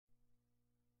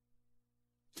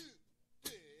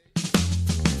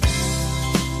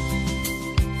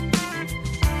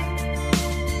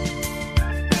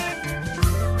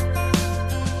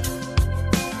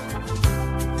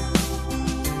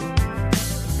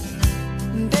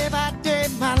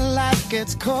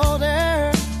gets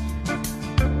colder.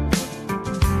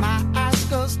 My eyes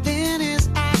go dim as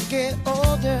I get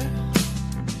older.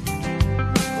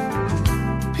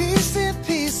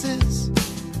 Pieces,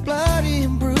 bloody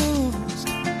and bruised.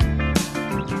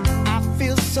 I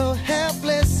feel so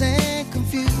helpless and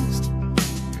confused.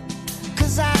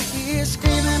 'Cause I hear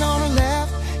screaming on the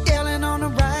left, yelling on the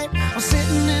right. I'm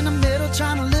sitting in the middle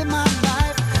trying to live my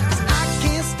life. 'Cause I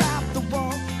can't stop the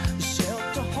war, the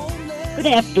shelter homeless. Good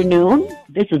afternoon.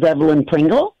 This is Evelyn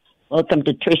Pringle. Welcome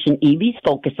to Trish and Evie's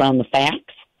Focus on the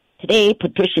Facts. Today,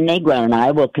 Patricia Negra and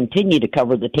I will continue to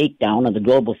cover the takedown of the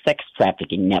global sex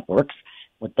trafficking networks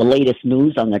with the latest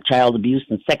news on the child abuse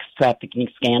and sex trafficking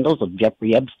scandals of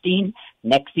Jeffrey Epstein,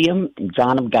 NXIVM, and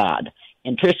John of God.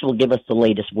 And Trish will give us the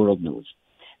latest world news.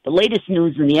 The latest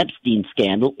news in the Epstein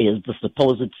scandal is the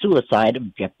supposed suicide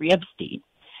of Jeffrey Epstein.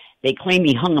 They claim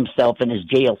he hung himself in his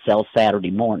jail cell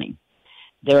Saturday morning.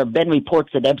 There have been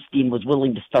reports that Epstein was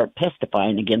willing to start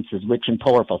testifying against his rich and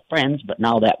powerful friends, but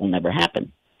now that will never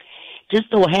happen. Just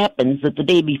so happens that the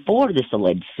day before this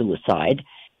alleged suicide,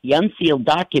 the unsealed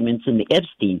documents in the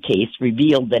Epstein case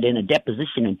revealed that in a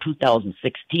deposition in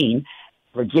 2016,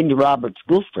 Virginia Roberts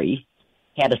Giuffre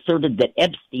had asserted that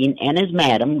Epstein and his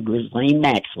madam, Ghislaine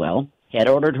Maxwell, had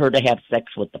ordered her to have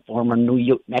sex with the former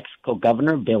New Mexico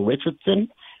Governor Bill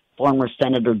Richardson, former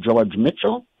Senator George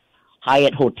Mitchell,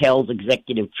 Hyatt Hotels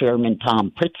Executive Chairman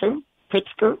Tom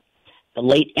Pritzker, the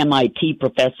late MIT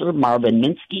professor Marvin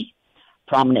Minsky,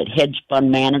 prominent hedge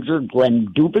fund manager Glenn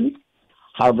Dubin,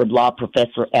 Harvard Law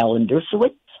professor Alan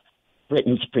Dershowitz,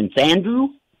 Britain's Prince Andrew,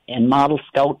 and model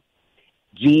scout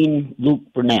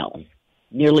Jean-Luc Brunel.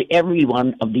 Nearly every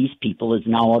one of these people is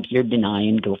now out here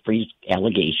denying Giuffre's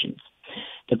allegations.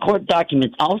 The court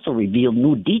documents also revealed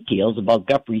new details about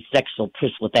Giuffre's sexual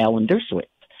tryst with Alan Dershowitz,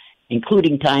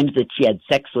 including times that she had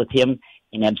sex with him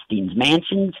in Epstein's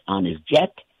mansions, on his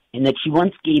jet, and that she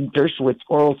once gave Dershowitz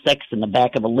oral sex in the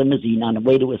back of a limousine on the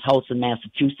way to his house in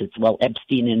Massachusetts while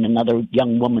Epstein and another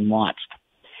young woman watched.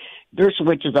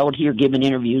 Dershowitz is out here giving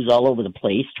interviews all over the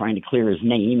place, trying to clear his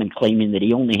name and claiming that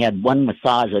he only had one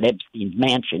massage at Epstein's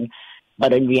mansion,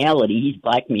 but in reality, he's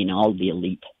blackmailing all the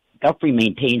elite. Giuffre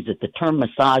maintains that the term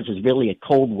massage is really a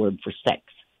code word for sex.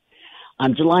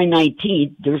 On July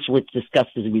 19th, Dershowitz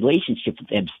discussed his relationship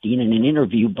with Epstein in an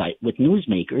interview with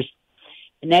newsmakers.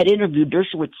 In that interview,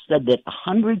 Dershowitz said that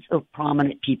hundreds of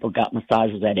prominent people got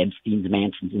massages at Epstein's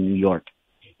mansions in New York,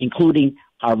 including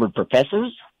Harvard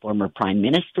professors, former prime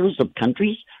ministers of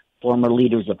countries, former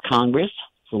leaders of Congress,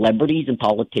 celebrities, and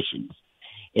politicians.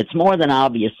 It's more than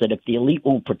obvious that if the elite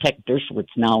won't protect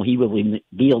Dershowitz now, he will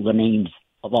reveal the names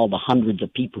of all the hundreds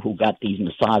of people who got these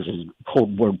massages,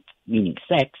 code word meaning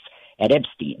sex, at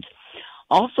Epstein's.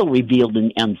 Also revealed in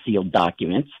the unsealed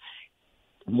documents,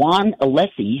 Juan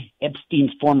Alessi,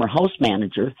 Epstein's former house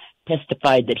manager,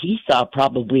 testified that he saw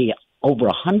probably over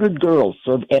 100 girls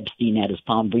serve Epstein at his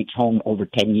Palm Beach home over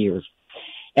 10 years.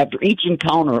 After each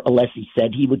encounter, Alessi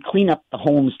said he would clean up the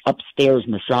home's upstairs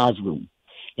massage room.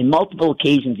 In multiple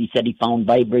occasions, he said he found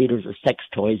vibrators or sex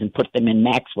toys and put them in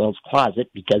Maxwell's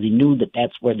closet because he knew that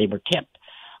that's where they were kept,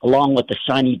 along with the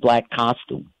shiny black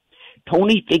costume.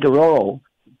 Tony Figueroa,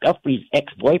 Giuffre's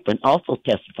ex-boyfriend, also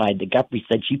testified that Giuffre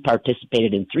said she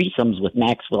participated in threesomes with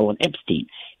Maxwell and Epstein,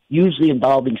 usually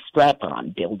involving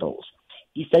strap-on dildos.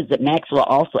 He says that Maxwell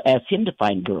also asked him to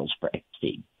find girls for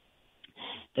Epstein.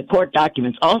 The court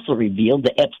documents also revealed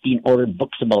that Epstein ordered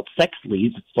books about sex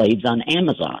slaves on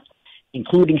Amazon,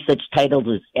 including such titles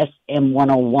as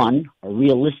SM-101, A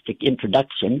Realistic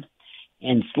Introduction,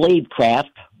 and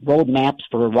Slavecraft, Roadmaps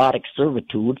for Erotic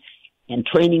Servitude, and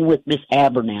Training with Miss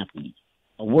Abernathy,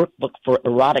 a workbook for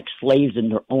erotic slaves and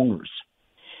their owners.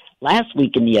 Last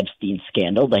week in the Epstein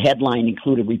scandal, the headline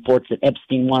included reports that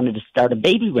Epstein wanted to start a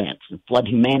baby ranch and flood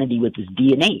humanity with his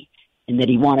DNA, and that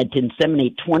he wanted to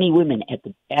inseminate 20 women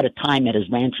at a time at his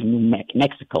ranch in New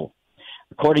Mexico,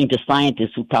 according to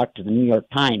scientists who talked to the New York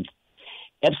Times.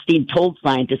 Epstein told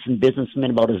scientists and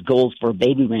businessmen about his goals for a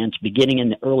baby ranch beginning in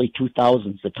the early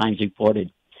 2000s, the Times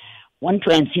reported. One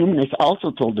transhumanist also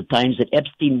told the Times that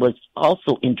Epstein was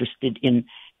also interested in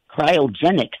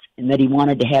cryogenics and that he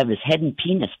wanted to have his head and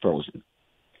penis frozen.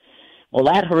 Well,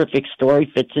 that horrific story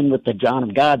fits in with the John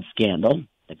of God scandal.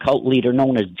 The cult leader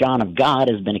known as John of God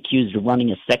has been accused of running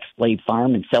a sex slave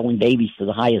farm and selling babies to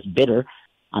the highest bidder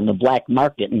on the black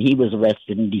market, and he was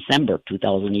arrested in December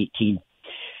 2018.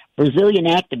 Brazilian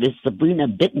activist Sabrina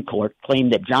Bittencourt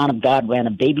claimed that John of God ran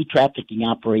a baby trafficking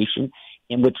operation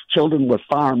in which children were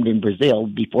farmed in Brazil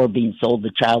before being sold to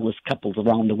childless couples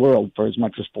around the world for as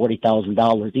much as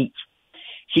 $40,000 each.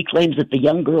 She claims that the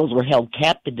young girls were held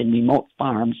captive in remote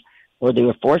farms or they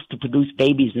were forced to produce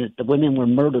babies and that the women were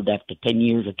murdered after 10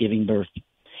 years of giving birth.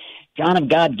 John of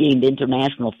God gained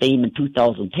international fame in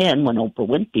 2010 when Oprah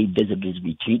Winfrey visited his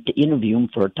retreat to interview him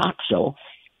for a talk show,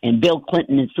 and Bill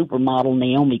Clinton and supermodel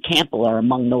Naomi Campbell are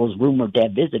among those rumored to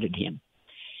have visited him.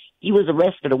 He was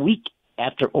arrested a week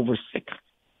after over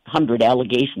 600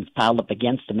 allegations piled up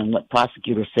against him in what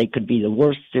prosecutors say could be the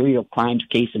worst serial crimes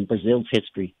case in Brazil's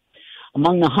history.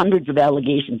 Among the hundreds of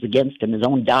allegations against him, his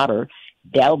own daughter,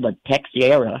 Dalva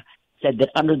Teixeira, said that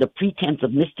under the pretense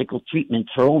of mystical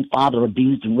treatments, her own father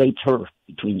abused and raped her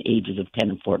between the ages of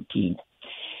 10 and 14.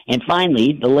 And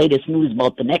finally, the latest news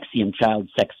about the NXIVM child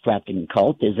sex trafficking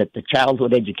cult is that the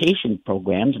childhood education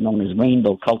programs known as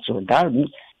Rainbow Cultural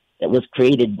Gardens that was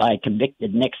created by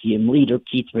convicted NXIVM leader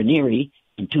Keith Raniere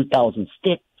in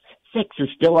 2006 is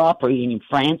still operating in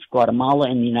France, Guatemala,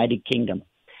 and the United Kingdom.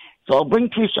 So I'll bring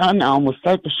Trish on now, and we'll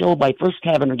start the show by first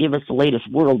having her give us the latest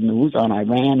world news on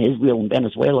Iran, Israel, and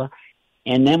Venezuela.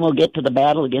 And then we'll get to the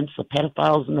battle against the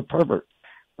pedophiles and the perverts.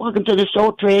 Welcome to the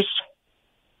show, Trish.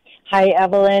 Hi,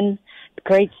 Evelyn.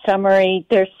 Great summary.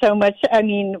 There's so much. I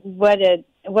mean, what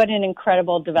an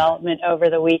incredible development over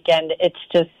the weekend. It's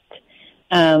just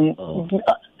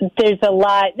there's a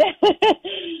lot.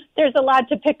 There's a lot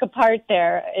to pick apart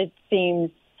there, it seems.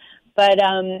 But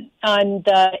on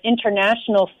the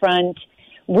international front,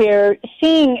 we're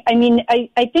seeing,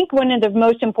 I think one of the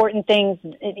most important things,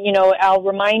 I'll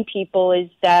remind people is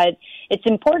that it's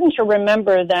important to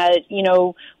remember that,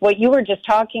 what you were just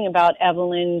talking about,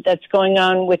 Evelyn, that's going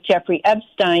on with Jeffrey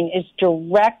Epstein is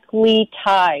directly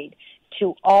tied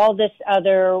to all this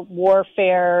other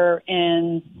warfare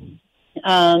and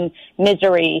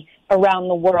misery around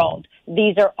the world.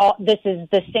 This is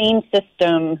the same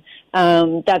system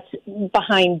that's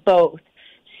behind both.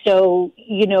 So,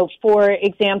 for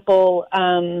example,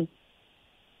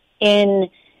 in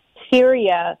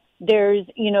Syria, there's,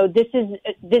 this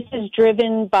is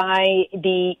driven by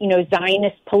the,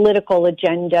 Zionist political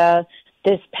agenda,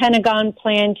 this Pentagon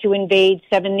plan to invade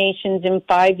 7 nations in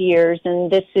 5 years,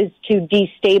 and this is to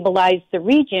destabilize the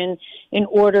region in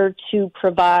order to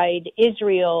provide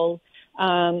Israel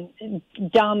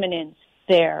dominance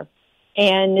there.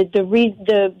 And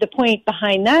the point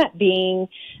behind that being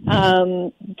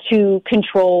to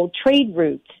control trade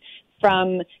routes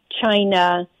from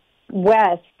China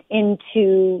west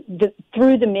through the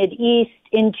Mideast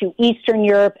into Eastern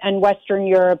Europe and Western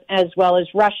Europe, as well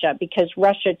as Russia, because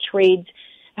Russia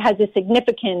has a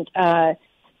significant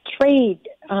trade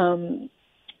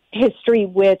history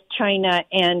with China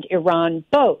and Iran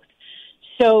both.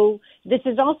 So this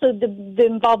is also the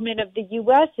involvement of the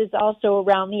U.S. is also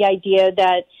around the idea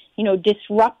that,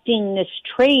 disrupting this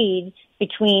trade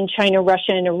between China,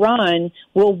 Russia, and Iran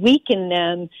will weaken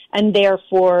them and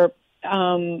therefore,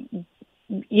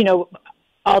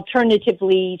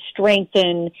 alternatively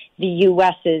strengthen the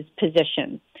U.S.'s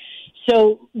position.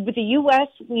 So with the U.S.,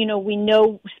 we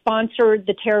know sponsored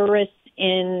the terrorists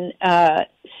in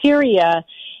Syria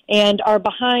and are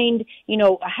behind,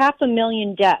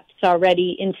 500,000 deaths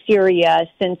already in Syria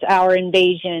since our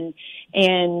invasion.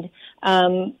 And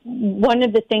one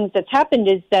of the things that's happened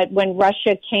is that when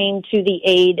Russia came to the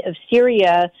aid of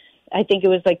Syria, I think it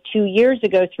was like 3 years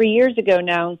ago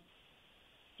now,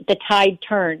 the tide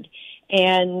turned.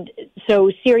 And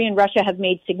so Syria and Russia have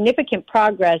made significant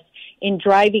progress in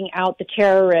driving out the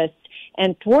terrorists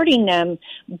and thwarting them.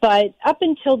 But up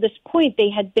until this point, they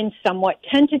had been somewhat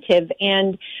tentative.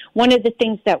 And one of the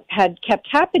things that had kept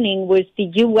happening was the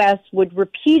U.S. would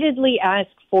repeatedly ask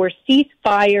for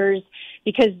ceasefires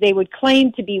because they would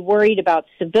claim to be worried about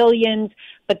civilians.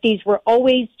 But these were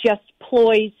always just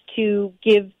ploys to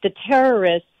give the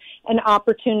terrorists an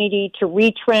opportunity to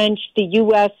retrench, the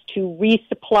U.S. to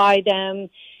resupply them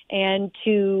and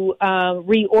to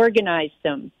reorganize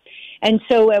them. And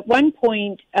so at one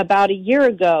point, about a year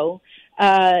ago,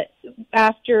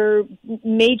 after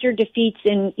major defeats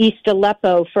in East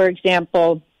Aleppo, for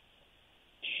example,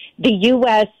 the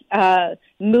U.S.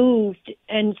 moved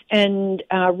and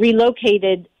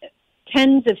relocated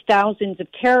tens of thousands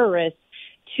of terrorists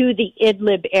to the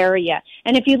Idlib area.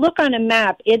 And if you look on a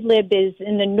map, Idlib is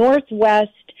in the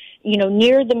northwest,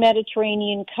 near the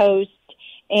Mediterranean coast,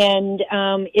 and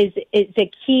is a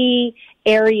key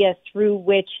area through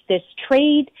which this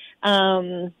trade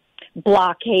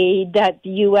blockade that the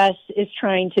U.S. is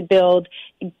trying to build,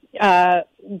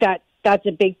 that's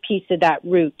a big piece of that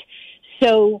route.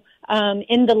 So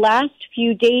in the last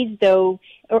few days, though,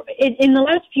 or in the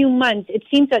last few months, it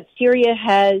seems that Syria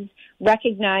has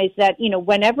recognized that,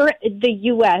 whenever the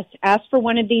U.S. asks for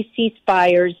one of these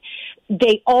ceasefires,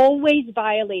 they always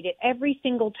violate it. Every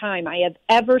single time I have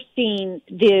ever seen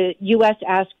the U.S.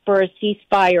 ask for a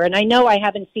ceasefire, and I know I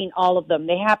haven't seen all of them.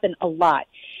 They happen a lot.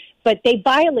 But they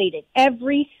violate it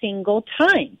every single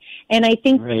time. And I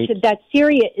think that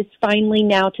Syria is finally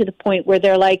now to the point where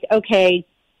they're like, okay,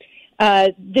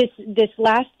 this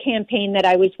last campaign that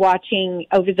I was watching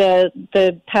over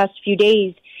the past few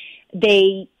days,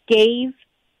 they gave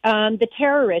the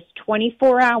terrorists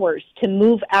 24 hours to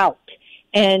move out.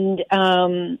 And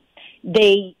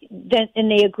they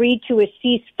agreed to a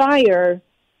ceasefire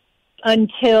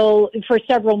for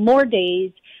several more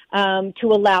days to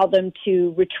allow them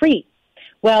to retreat.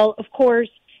 Well, of course,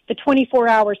 the 24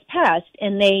 hours passed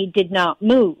and they did not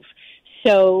move.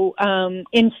 So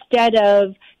instead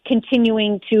of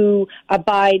continuing to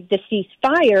abide the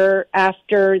ceasefire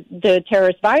after the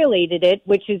terrorists violated it,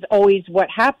 which is always what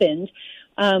happened,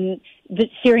 the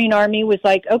Syrian army was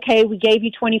like, okay, we gave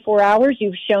you 24 hours.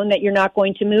 You've shown that you're not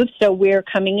going to move, so we're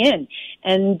coming in.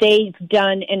 And they've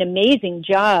done an amazing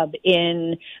job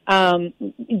in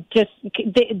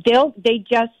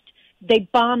they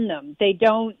bomb them. They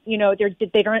don't,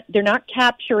 they're not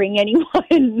capturing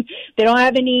anyone. They don't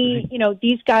have any,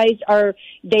 these guys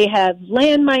they have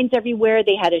landmines everywhere.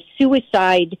 They had a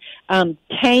suicide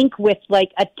tank with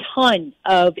like a ton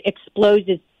of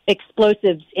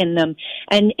explosives in them,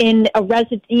 and in a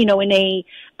residential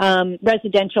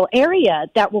area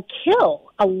that will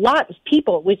kill a lot of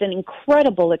people. It was an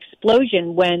incredible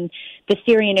explosion when the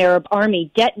Syrian Arab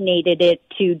Army detonated it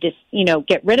to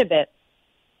get rid of it.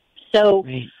 So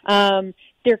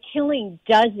they're killing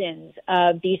dozens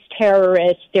of these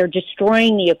terrorists. They're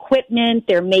destroying the equipment.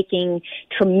 They're making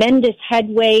tremendous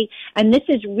headway, and this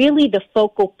is really the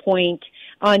focal point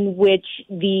on which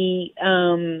the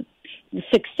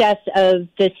success of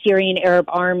the Syrian Arab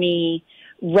Army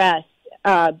rests,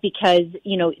 because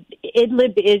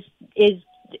Idlib is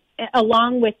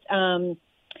along with the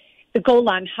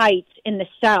Golan Heights in the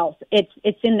south.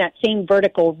 It's in that same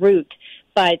vertical route,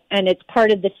 and it's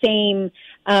part of the same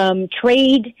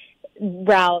trade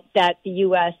route that the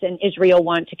U.S. and Israel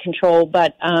want to control.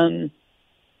 But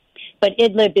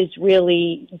Idlib is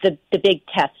really the big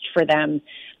test for them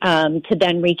to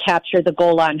then recapture the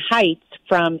Golan Heights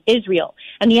from Israel.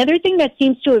 And the other thing that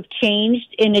seems to have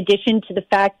changed, in addition to the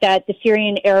fact that the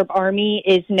Syrian Arab Army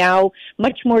is now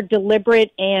much more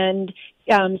deliberate and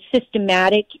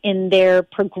systematic in their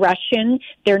progression.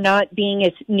 They're not being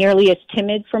nearly as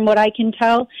timid, from what I can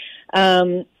tell.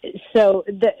 So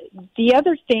the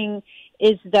other thing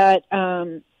is that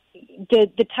the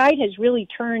tide has really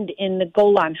turned in the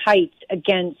Golan Heights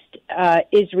against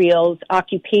Israel's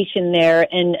occupation there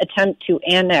and attempt to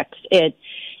annex it.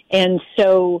 And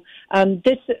so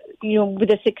this, with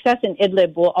a success in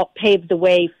Idlib, will pave the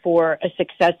way for a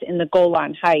success in the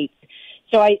Golan Heights.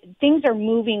 So things are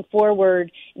moving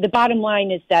forward. The bottom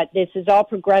line is that this is all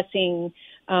progressing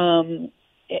in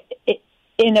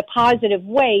a positive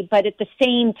way, but at the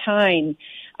same time,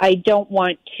 I don't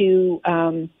want to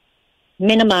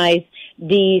minimize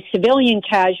the civilian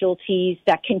casualties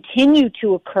that continue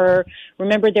to occur.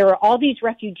 Remember, there are all these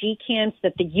refugee camps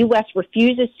that the U.S.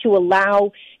 refuses to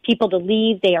allow people to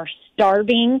leave. They are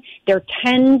starving. There are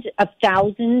tens of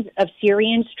thousands of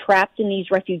Syrians trapped in these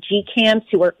refugee camps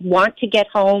who want to get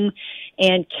home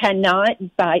and cannot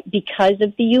because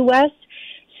of the U.S.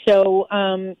 So,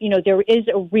 there is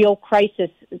a real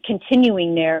crisis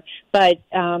continuing there, but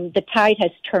the tide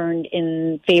has turned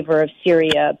in favor of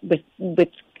Syria with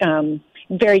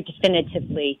very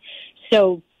definitively.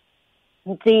 So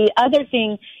the other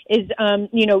thing is,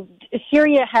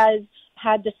 Syria has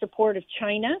had the support of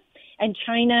China, and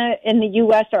China and the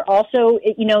U.S. are also,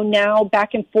 now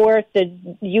back and forth.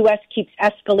 The U.S. keeps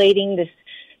escalating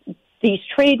these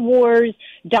trade wars.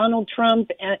 Donald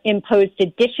Trump imposed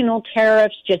additional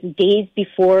tariffs just days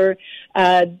before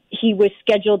he was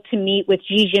scheduled to meet with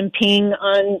Xi Jinping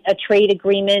on a trade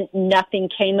agreement. Nothing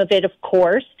came of it, of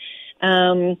course.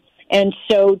 And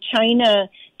so China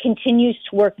continues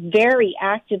to work very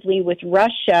actively with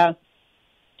Russia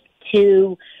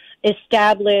to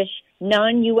establish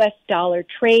non-U.S. dollar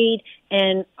trade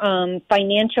and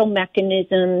financial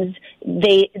mechanisms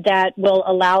that will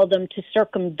allow them to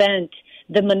circumvent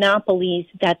the monopolies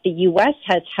that the U.S.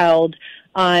 has held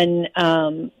on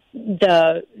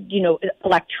the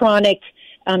electronic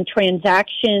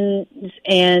transactions,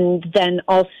 and then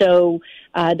also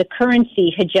the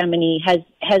currency hegemony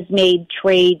has made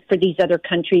trade for these other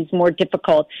countries more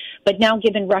difficult. But now,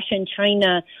 given Russia and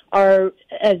China are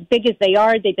as big as they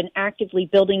are, they've been actively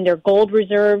building their gold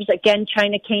reserves. Again,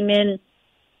 China came in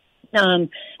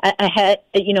ahead,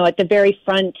 at the very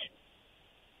front,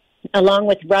 along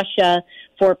with Russia,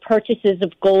 for purchases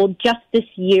of gold just this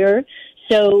year.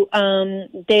 So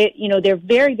they're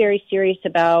very, very serious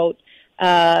about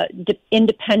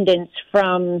independence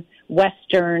from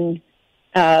Western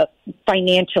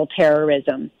financial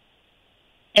terrorism.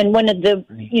 And one of the,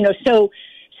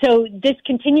 so this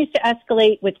continues to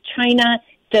escalate with China.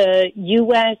 The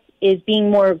U.S. is being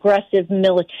more aggressive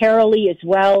militarily as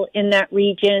well in that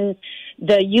region.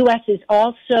 The U.S. is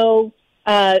also,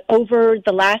 over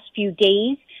the last few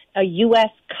days, a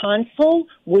U.S. consul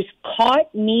was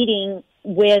caught meeting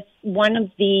with one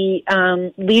of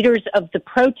the leaders of the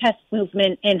protest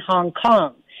movement in Hong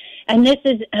Kong. And this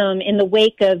is in the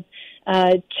wake of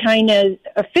China's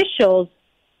officials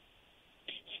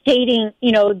stating,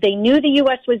 they knew the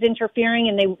U.S. was interfering,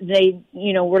 and they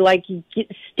were like,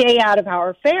 stay out of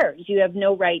our affairs. You have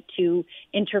no right to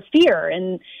interfere.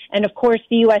 And of course,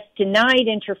 the U.S. denied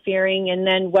interfering, and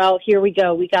then, well, here we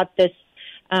go. We got this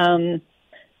on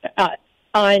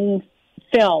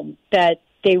film that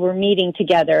they were meeting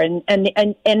together, and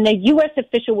the U.S.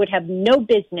 official would have no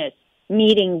business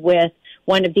meeting with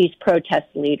one of these protest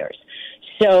leaders.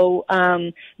 So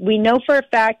we know for a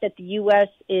fact that the U.S.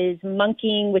 is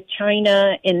monkeying with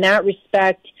China in that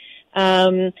respect.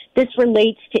 This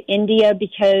relates to India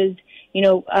because,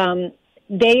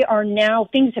 they are now,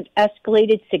 things have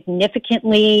escalated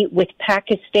significantly with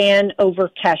Pakistan over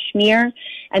Kashmir.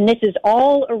 And this is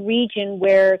all a region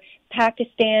where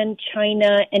Pakistan,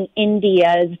 China, and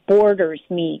India's borders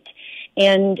meet.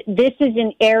 And this is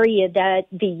an area that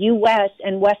the U.S.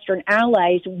 and Western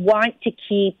allies want to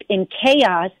keep in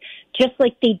chaos, just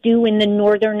like they do in the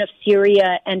northern of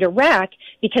Syria and Iraq,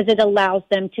 because it allows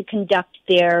them to conduct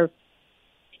their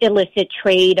illicit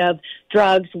trade of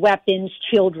drugs, weapons,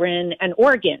 children, and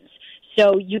organs.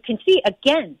 So you can see,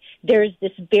 again, there's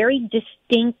this very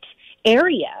distinct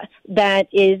area that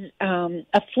is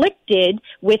afflicted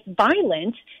with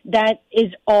violence that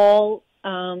is all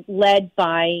led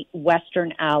by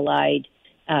Western allied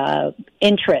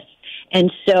interests.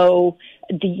 And so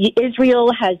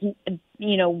Israel has,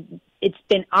 it's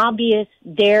been obvious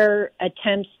their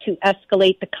attempts to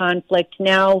escalate the conflict.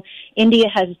 Now India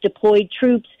has deployed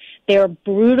troops. They're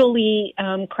brutally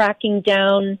cracking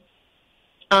down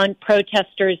on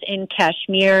protesters in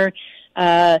Kashmir.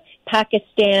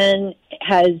 Pakistan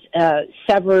has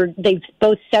they've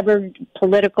both severed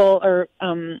political or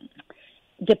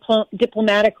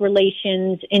diplomatic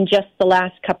relations in just the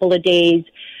last couple of days.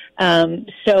 And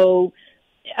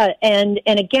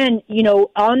again,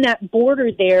 on that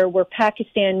border there where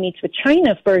Pakistan meets with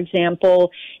China, for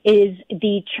example, is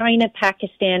the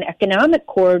China-Pakistan economic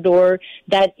corridor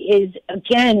that is,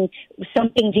 again,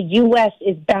 something the U.S.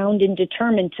 is bound and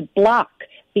determined to block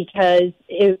because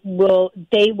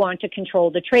they want to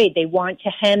control the trade. They want to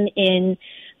hem in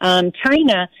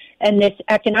China, and this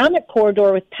economic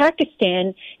corridor with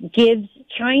Pakistan gives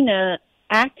China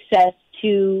access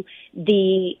to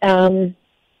the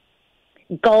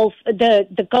Gulf,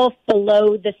 the Gulf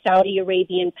below the Saudi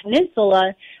Arabian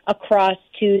Peninsula across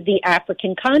to the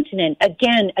African continent.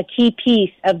 Again, a key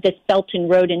piece of this Belt and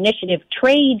Road Initiative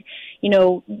trade,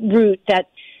 route that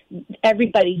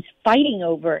everybody's fighting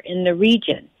over in the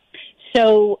region.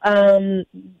 So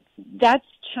that's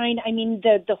China. I mean,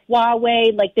 the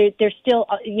Huawei, like they're still,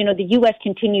 the U.S.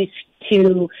 continues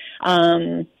to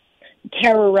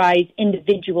terrorize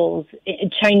individuals,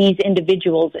 Chinese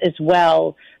individuals as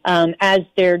well, as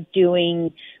they're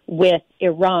doing with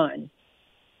Iran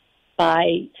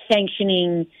by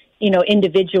sanctioning,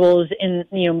 individuals and,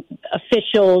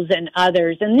 officials and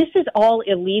others. And this is all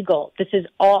illegal. This is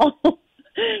all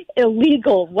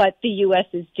illegal what the U.S.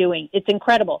 is doing. It's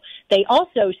incredible. They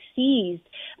also seized,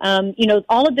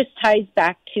 all of this ties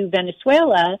back to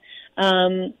Venezuela,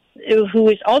 who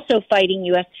is also fighting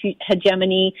U.S.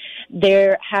 hegemony.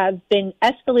 There have been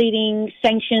escalating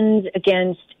sanctions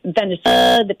against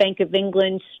Venezuela. The Bank of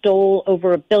England stole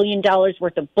over $1 billion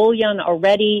worth of bullion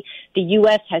already. The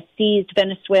U.S. has seized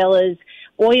Venezuela's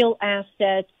oil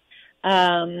assets.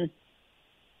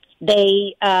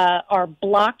 They are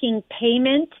blocking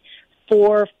payment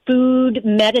for food,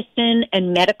 medicine,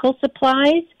 and medical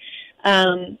supplies.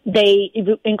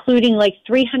 Including like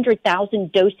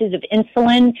 300,000 doses of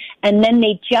insulin, and then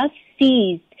they just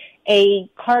seized a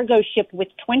cargo ship with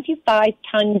 25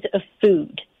 tons of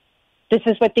food. This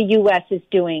is what the U.S. is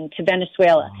doing to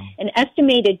Venezuela. An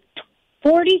estimated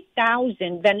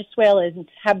 40,000 Venezuelans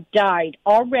have died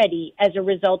already as a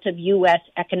result of U.S.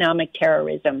 economic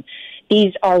terrorism.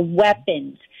 These are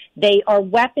weapons. They are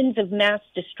weapons of mass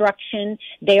destruction.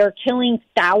 They are killing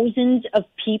thousands of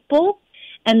people.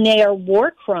 And they are war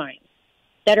crimes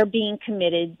that are being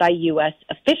committed by U.S.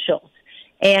 officials.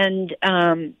 And,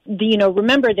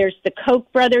 remember, there's the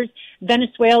Koch brothers.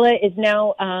 Venezuela is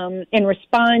now, in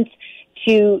response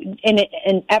to,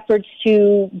 in efforts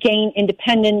to gain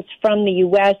independence from the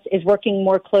U.S., is working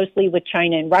more closely with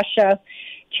China and Russia.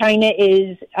 China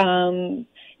is,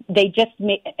 they just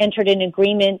entered an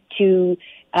agreement to,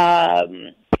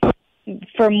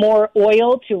 for more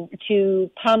oil, to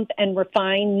pump and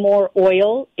refine more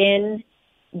oil in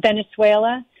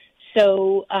Venezuela.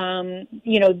 So, and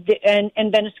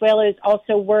Venezuela is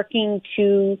also working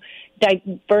to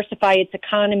diversify its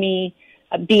economy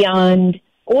beyond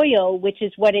oil, which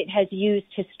is what it has used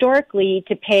historically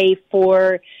to pay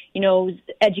for,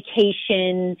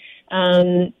 education,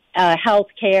 health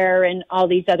care, and all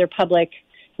these other public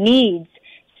needs.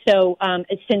 So,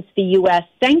 since the U.S.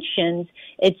 sanctions,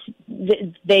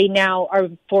 they now are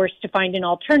forced to find an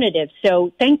alternative.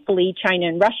 So, thankfully, China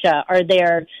and Russia are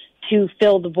there to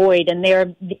fill the void, and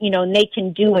and they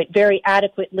can do it very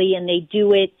adequately, and they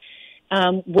do it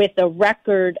with a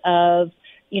record of,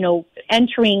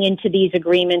 entering into these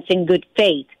agreements in good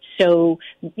faith. So,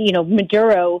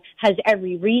 Maduro has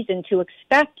every reason to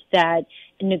expect that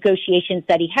negotiations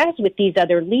that he has with these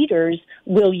other leaders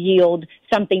will yield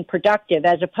something productive,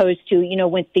 as opposed to,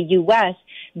 with the U.S.,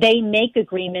 they make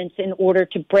agreements in order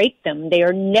to break them. They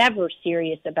are never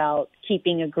serious about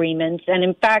keeping agreements. And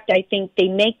in fact, I think they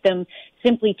make them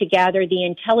simply to gather the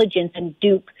intelligence and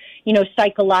dupe,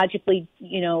 psychologically,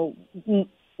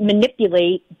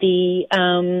 manipulate the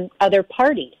other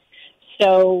parties.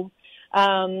 So,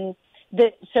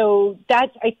 so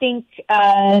that's, I think,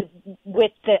 on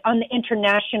the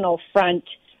international front.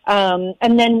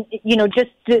 And then,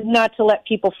 not to let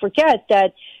people forget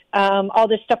that all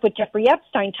this stuff with Jeffrey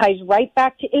Epstein ties right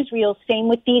back to Israel. Same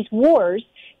with these wars,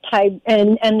 and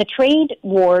the trade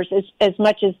wars, as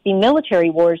much as the military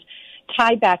wars,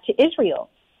 tie back to Israel.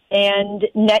 And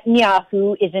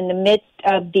Netanyahu is in the midst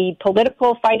of the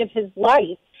political fight of his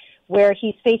life, where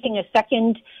he's facing a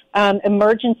second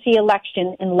emergency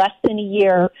election in less than a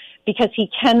year, because he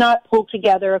cannot pull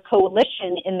together a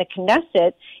coalition in the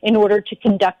Knesset in order to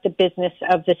conduct the business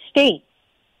of the state.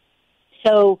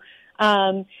 So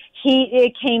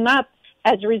it came up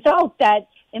as a result that,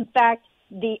 in fact,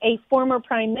 a former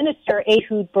prime minister,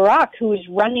 Ehud Barak, who is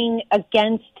running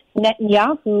against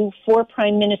Netanyahu for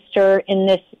prime minister in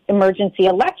this emergency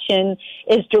election,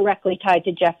 is directly tied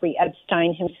to Jeffrey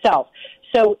Epstein himself.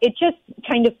 So it just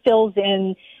kind of fills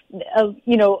in,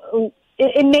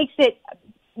 it makes it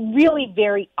really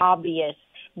very obvious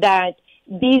that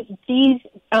these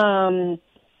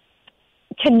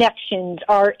connections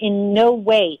are in no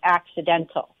way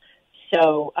accidental.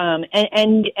 So, I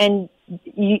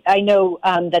know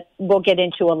that we'll get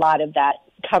into a lot of that,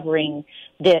 covering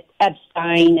the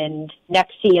Epstein and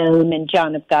NXIVM and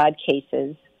John of God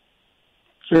cases.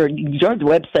 Sure. George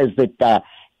Webb says that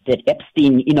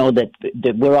Epstein, that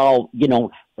we're all,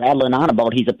 rattling on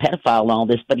about he's a pedophile and all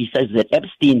this, but he says that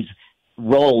Epstein's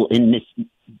role in this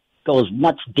goes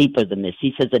much deeper than this.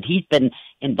 He says that he's been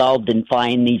involved in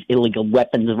flying these illegal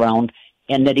weapons around,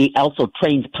 and that he also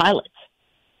trains pilots.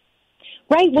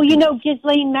 Right. Well,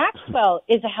 Ghislaine Maxwell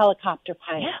is a helicopter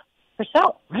pilot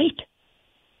herself. Right.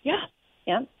 Yeah.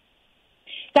 Yeah.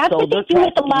 That's what they do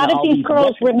with a lot of these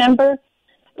girls. Weapons.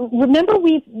 Remember,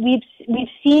 we've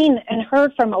seen and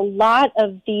heard from a lot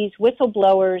of these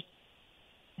whistleblowers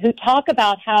who talk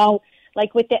about how,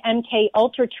 like with the MK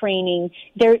Ultra training,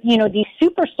 they're, these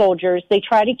super soldiers, they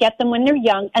try to get them when they're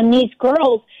young, and these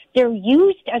girls, they're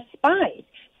used as spies.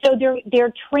 So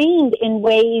they're trained in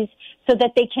ways so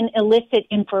that they can elicit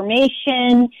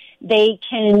information, they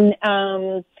can,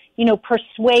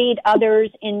 persuade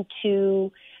others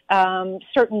into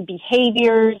certain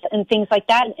behaviors and things like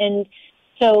that. And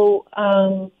so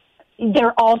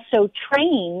they're also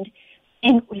trained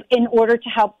in order to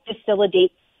help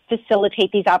facilitate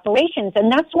these operations.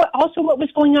 And that's what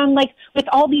was going on, like with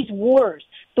all these wars.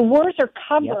 The wars are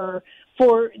cover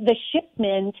for the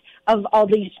shipment of all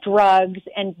these drugs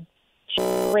and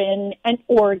children and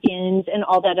organs and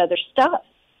all that other stuff.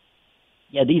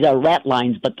 Yeah, these are rat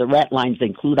lines, but the rat lines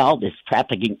include all this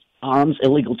trafficking arms,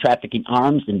 illegal trafficking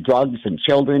arms and drugs and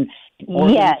children and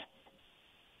organs.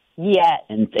 Yes.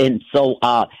 And so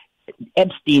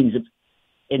Epstein's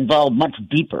involved much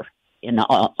deeper in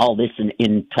all this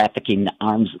in trafficking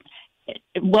arms,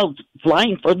 well,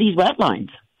 flying for these rat lines.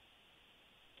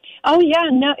 Oh, yeah,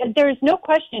 no, there's no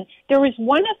question. There was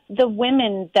one of the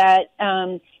women that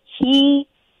she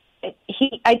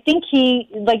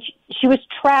was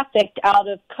trafficked out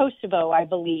of Kosovo, I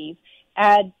believe,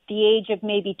 at the age of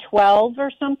maybe 12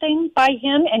 or something by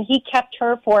him, and he kept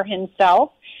her for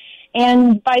himself.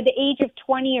 And by the age of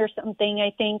 20 or something,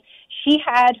 I think, she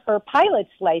had her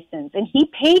pilot's license, and he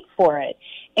paid for it.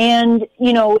 And,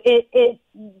 it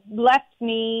left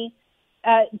me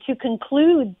to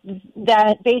conclude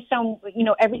that based on,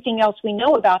 everything else we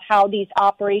know about how these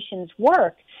operations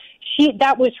work,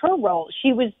 that was her role.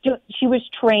 She was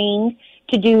trained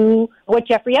to do what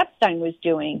Jeffrey Epstein was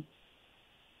doing.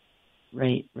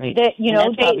 Right. That,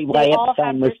 that's probably why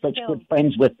Epstein was such good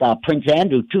friends with Prince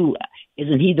Andrew, too.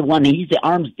 Isn't he the one? He's the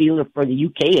arms dealer for the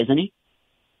UK, isn't he?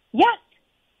 Yes.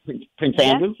 Prince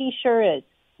Andrew? Yes, he sure is.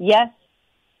 Yes.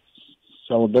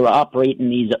 So they're operating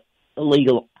these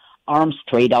illegal arms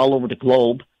trade all over the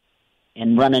globe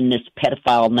and running this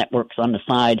pedophile networks on the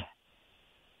side.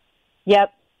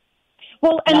 Yep.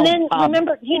 Well, and now, then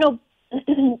remember,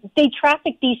 they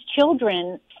traffic these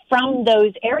children from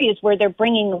those areas where they're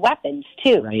bringing the weapons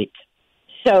too. Right.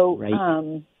 So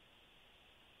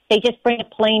they just bring a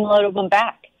plane load of them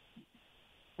back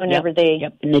whenever they.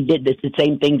 Yep, and they did the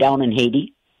same thing down in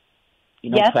Haiti.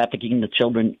 Trafficking the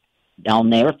children down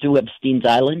there through Epstein's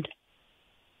Island.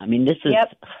 I mean, this is.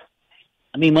 Yep.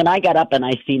 I mean, when I got up and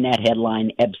I seen that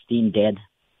headline, Epstein dead.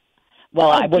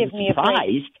 Well, I wasn't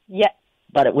surprised. Yeah.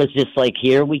 But it was just like,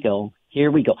 here we go.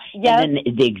 Yep. And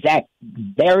then the exact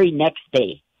very next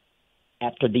day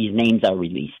after these names are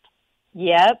released.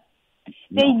 Yep.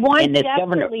 They want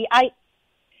desperately. I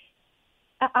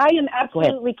am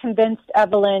absolutely convinced,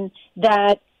 Evelyn,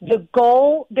 that the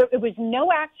goal, it was no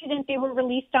accident they were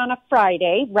released on a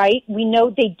Friday, right? We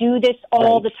know they do this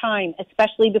all the time,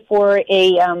 especially before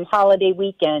a holiday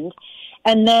weekend.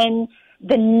 And then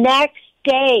the next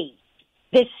day,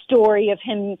 this story of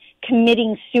him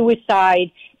committing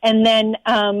suicide, and then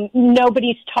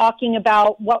nobody's talking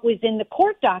about what was in the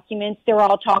court documents. They're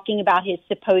all talking about his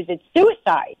supposed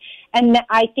suicide. And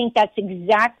I think that's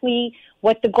exactly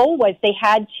what the goal was. They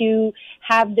had to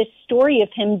have this story of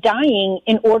him dying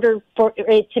in order for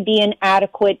it to be an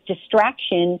adequate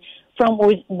distraction from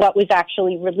what was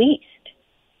actually released.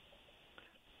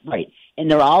 Right. And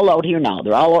they're all out here now.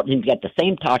 They're all out and got the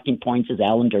same talking points as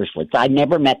Alan Dershowitz. I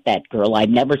never met that girl. I've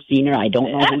never seen her. I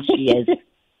don't know who she is.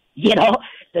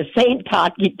 The same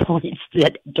talking points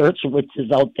that Dershowitz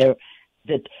is out there.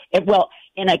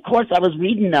 And of course, I was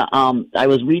reading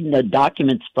the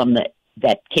documents from that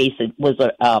case. It was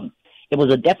a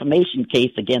defamation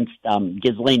case against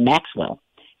Ghislaine Maxwell,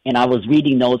 and I was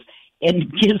reading those.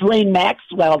 And Ghislaine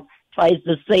Maxwell tries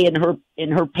to say in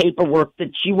her paperwork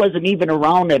that she wasn't even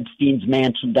around Epstein's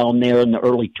mansion down there in the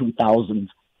early 2000s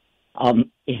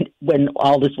when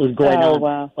all this was going on.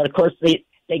 Wow. But of course, they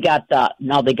got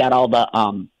now they got all the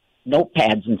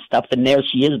notepads and stuff, and there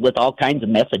she is with all kinds of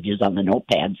messages on the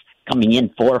notepads coming in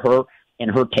for her,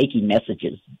 and her taking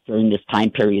messages during this time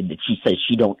period that she says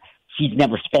she's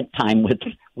never spent time with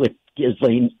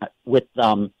Ghislaine, with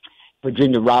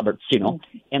Virginia Roberts,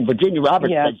 and Virginia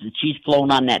Roberts says that she's flown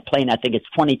on that plane, I think it's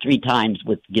 23 times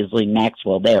with Ghislaine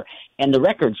Maxwell there. And the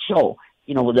records show,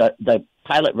 the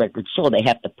pilot records show they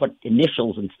have to put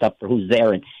initials and stuff for who's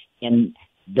there, and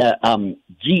the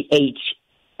GH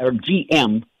or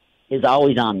GM is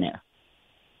always on there.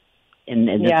 And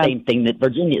the same thing that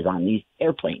Virginia's on, these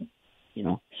airplanes,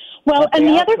 Well, and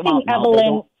the other thing,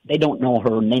 Evelyn... They don't know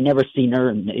her, and they never seen her,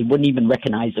 and they wouldn't even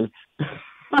recognize her.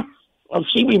 Well,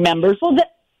 she remembers. Well,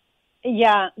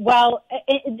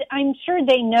 I'm sure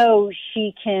they know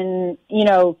she can,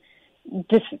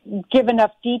 just give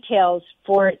enough details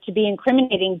for it to be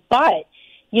incriminating. But,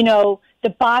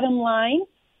 the bottom line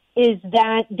is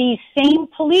that these same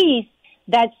police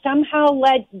that somehow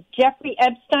let Jeffrey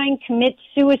Epstein commit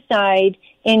suicide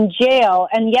in jail,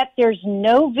 and yet there's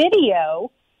no video.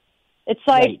 It's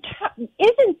like,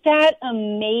 Isn't that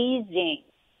amazing?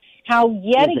 How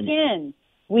yet again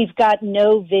we've got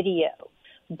no video.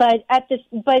 But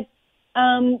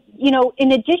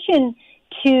in addition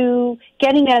to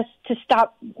getting us to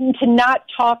not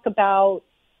talk about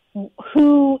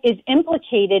who is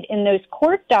implicated in those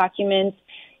court documents,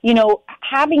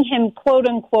 having him quote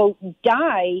unquote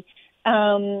die,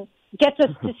 gets us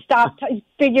to stop,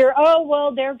 figure, oh,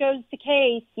 well, there goes the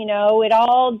case. It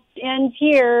all ends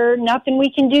here. Nothing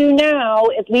we can do now.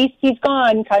 At least he's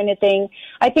gone, kind of thing.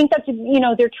 I think that's,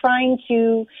 they're trying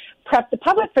to prep the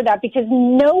public for that, because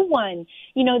no one,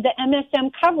 the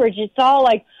MSM coverage, it's all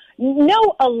like,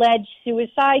 no alleged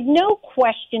suicide, no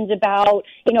questions about,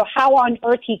 how on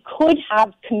earth he could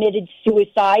have committed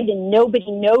suicide and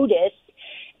nobody noticed.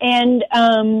 And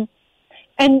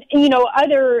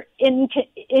other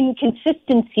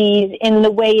inconsistencies in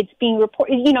the way it's being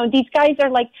reported. These guys are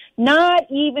like not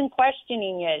even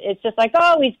questioning it. It's just like,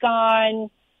 oh, he's gone.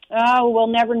 Oh, we'll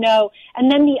never know.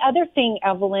 And then the other thing,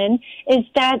 Evelyn, is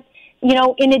that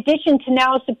in addition to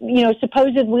now,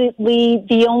 supposedly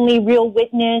the only real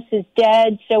witness is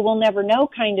dead, so we'll never know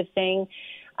kind of thing.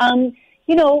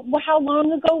 How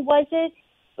long ago was it?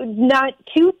 Not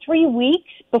 2-3 weeks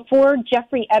before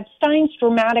Jeffrey Epstein's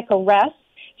dramatic arrest,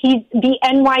 the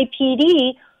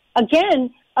NYPD,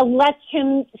 again, lets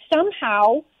him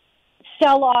somehow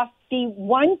sell off the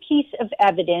one piece of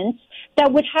evidence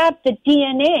that would have the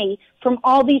DNA from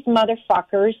all these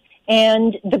motherfuckers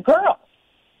and the girl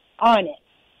on it.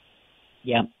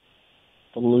 Yeah.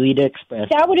 The Lolita Express.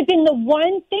 That would have been the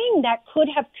one thing that could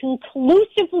have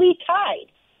conclusively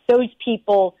tied those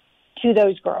people to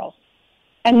those girls.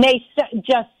 And they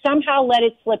just somehow let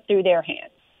it slip through their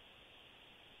hands.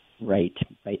 Right.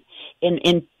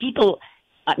 And people,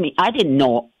 I mean, I didn't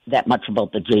know that much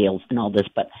about the jails and all this,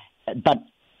 but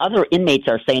other inmates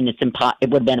are saying it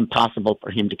would have been impossible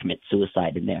for him to commit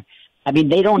suicide in there. I mean,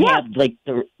 they don't have, like,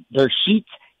 their sheets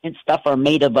and stuff are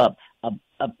made of a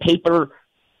paper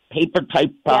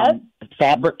type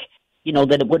fabric,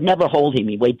 that it would never hold him.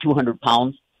 He weighed 200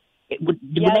 pounds. It would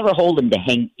never hold him to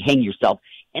hang yourself.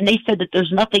 And they said that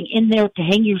there's nothing in there to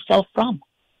hang yourself from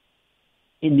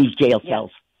in these jail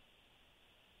cells.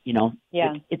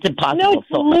 It's impossible. No, it's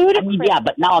ludicrous. I mean,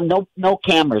 but now no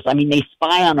cameras. I mean, they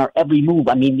spy on our every move.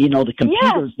 I mean, the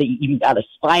computers, they even got us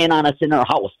spying on us in our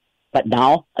house. But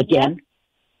now, again,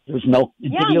 there's no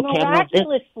video cameras.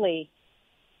 Miraculously.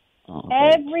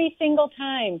 Every single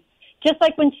time. Just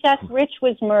like when Seth Rich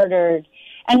was murdered,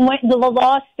 and when the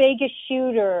Las Vegas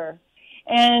shooter,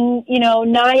 and,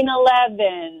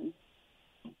 9/11.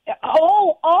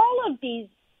 All of these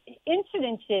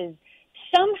incidences,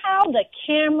 somehow the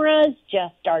cameras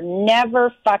just are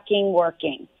never fucking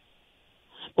working.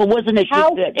 Well, wasn't it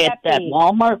at that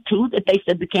Walmart, too, that they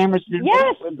said the cameras didn't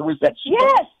work? There was that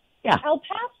Yes. Yeah. El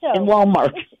Paso. In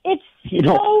Walmart. It's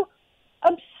so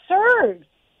absurd.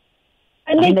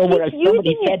 And I know where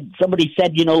somebody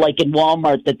said, like in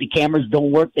Walmart that the cameras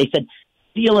don't work. They said,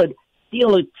 steal a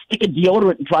stick of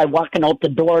deodorant and try walking out the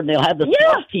door, and they'll have the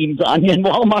SWAT teams on you in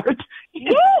Walmart.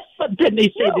 Yes. But then they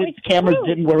say the cameras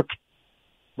didn't work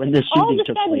when the shooting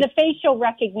took place. All of a sudden, the facial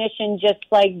recognition just,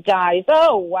 dies.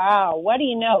 Oh, wow. What do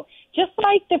you know? Just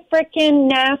like the frickin'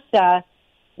 NASA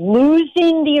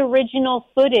losing the original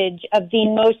footage of the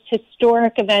most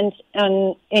historic event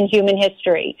in human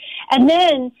history. And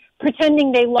then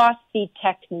pretending they lost the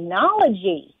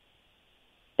technology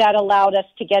that allowed us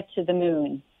to get to the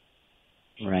moon.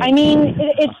 Right. I mean,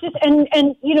 it's just, and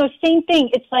same thing.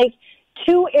 It's like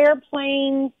 2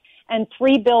 airplanes and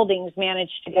 3 buildings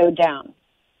managed to go down.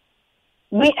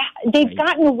 They've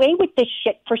gotten away with this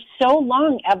shit for so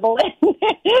long, Evelyn.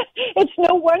 It's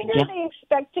no wonder they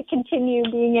expect to continue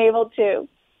being able to.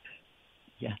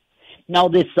 Yeah. Now,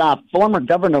 this former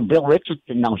Governor Bill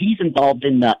Richardson, now he's involved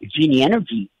in the Genie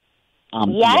Energy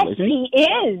yes, deal, isn't he? He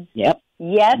is. Yep.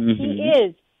 Yes, he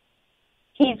is.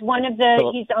 He's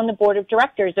he's on the board of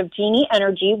directors of Genie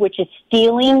Energy, which is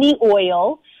stealing the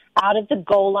oil out of the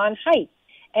Golan Heights.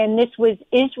 And this was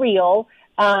Israel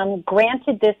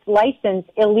granted this license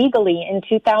illegally in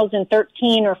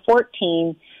 2013 or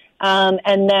 14.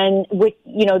 And then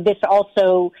this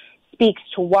also speaks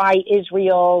to why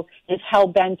Israel is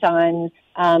hell-bent on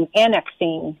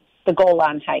annexing the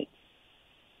Golan Heights.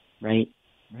 Right.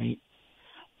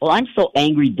 Well, I'm so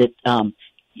angry that,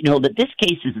 that this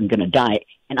case isn't going to die.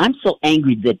 And I'm so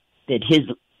angry that his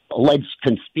alleged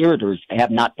conspirators have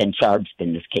not been charged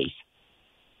in this case.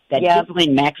 That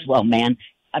Ghislaine Maxwell, man,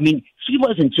 I mean, she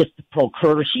wasn't just the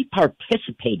procurer. She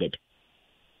participated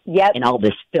in all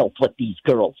this filth with these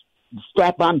girls.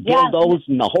 Strap-on dildos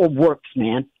and the whole works,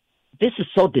 man. This is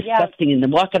so disgusting, and they're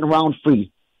walking around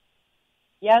free.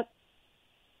 Yep.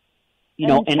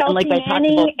 And like I talked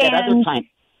about that other time.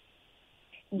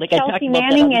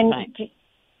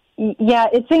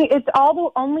 It's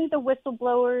only the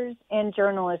whistleblowers and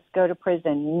journalists go to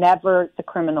prison, never the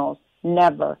criminals,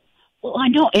 never. Well, I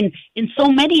know, and so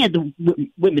many of the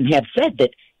women have said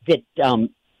that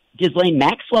Ghislaine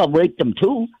Maxwell raped them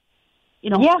too,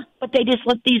 but they just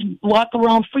let these walk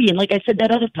around free. And like I said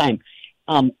that other time,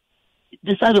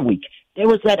 this other week, there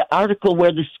was that article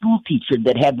where the school teacher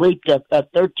that had raped a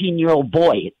 13-year-old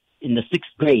boy in the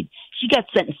 6th grade, she got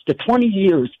sentenced to 20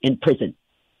 years in prison.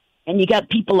 And you got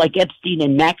people like Epstein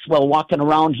and Maxwell walking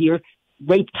around here,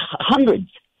 raped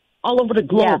hundreds all over the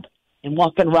globe and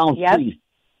walking around free.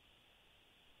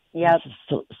 Yep. This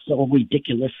is so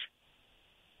ridiculous.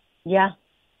 Yeah.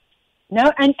 No,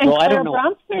 and so Claire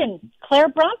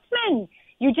Bronfman.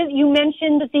 You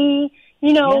mentioned the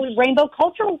Rainbow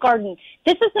Cultural Garden.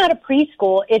 This is not a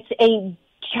preschool. It's a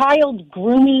child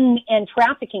grooming and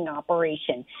trafficking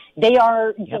operation. They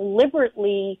are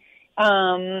deliberately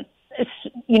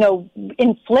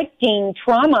inflicting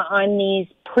trauma on these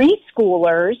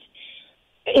preschoolers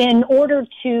in order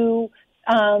to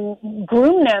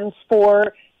groom them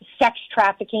for sex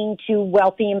trafficking to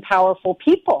wealthy and powerful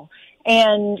people.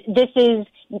 And this is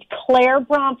Claire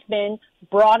Bronfman,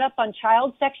 brought up on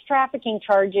child sex trafficking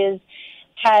charges,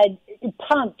 had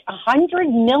pumped $100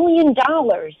 million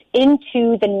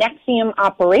into the NXIVM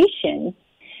operation,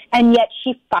 and yet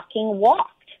she fucking walked.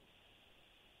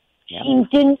 Yeah.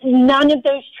 None of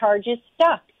those charges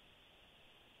stuck.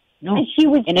 No. And she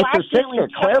was, and it's her sister,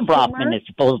 Claire Bronfman, is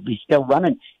supposedly still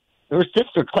running. Her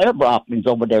sister, Claire Bronfman's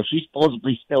over there. She's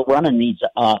supposedly still running these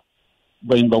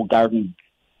Rainbow Garden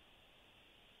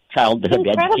childhood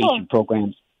education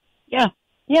programs. Yeah.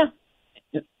 Yeah.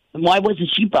 And why wasn't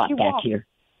she brought back here?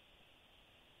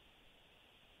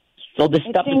 So this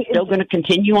stuff is still going to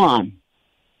continue on.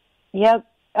 Yep.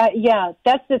 Yeah,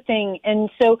 that's the thing. And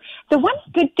so the one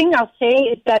good thing I'll say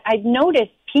is that I've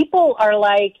noticed people are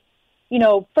like,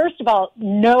 first of all,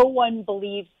 no one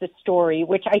believes the story,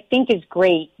 which I think is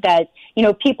great, that,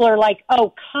 people are like,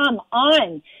 oh, come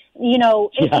on.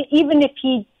 Even if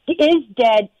he is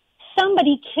dead,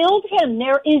 somebody killed him.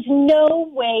 There is no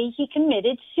way he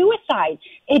committed suicide.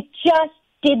 It just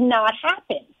did not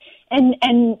happen. And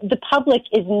the public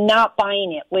is not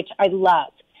buying it, which I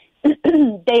love.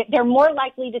 They're more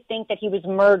likely to think that he was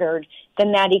murdered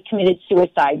than that he committed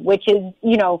suicide, which is,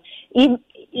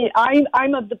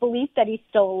 I'm of the belief that he's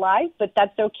still alive, but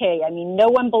that's okay. I mean, no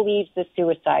one believes the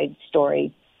suicide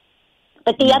story.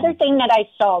 But the other thing that I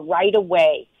saw right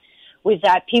away was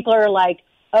that people are like,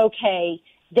 okay,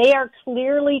 they are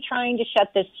clearly trying to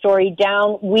shut this story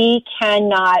down. We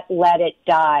cannot let it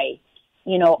die.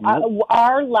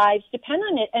 Our lives depend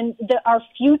on it, and our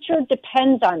future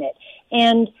depends on it.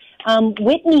 And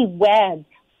Whitney Webb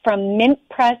from Mint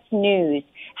Press News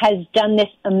has done this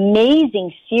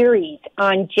amazing series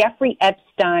on Jeffrey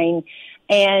Epstein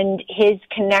and his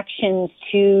connections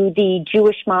to the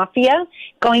Jewish mafia,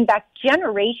 going back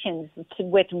generations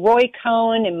with Roy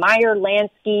Cohn and Meyer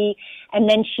Lansky, and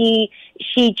then she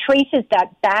traces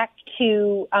that back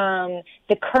to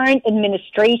the current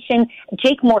administration.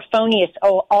 Jake Morphonius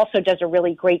also does a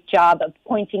really great job of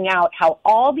pointing out how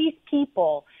all these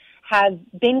people have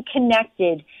been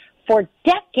connected for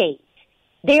decades.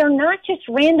 They are not just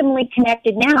randomly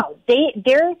connected now.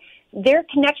 Their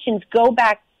connections go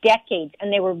back decades,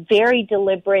 and they were very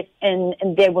deliberate, and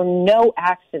there were no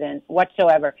accident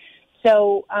whatsoever.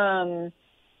 So,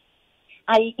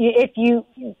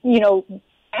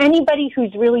 anybody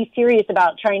who's really serious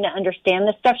about trying to understand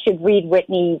this stuff should read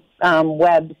Whitney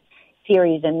Webb's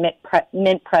series in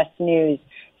Mint Press News,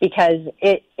 because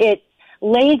it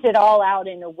lays it all out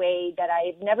in a way that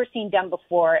I've never seen done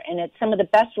before, and it's some of the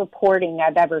best reporting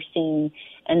I've ever seen.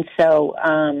 And so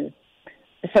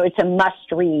it's a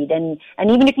must read. And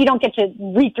even if you don't get to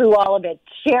read through all of it,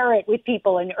 share it with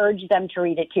people and urge them to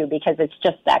read it too, because it's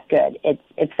just that good.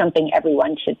 It's something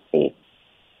everyone should see.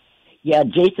 Yeah,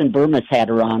 Jason Burmis had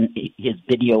her on his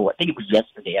video. I think it was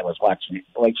yesterday. I was watching it.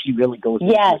 Boy, she really goes.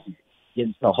 Yes.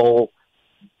 Gives the whole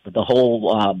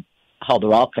how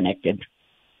they're all connected.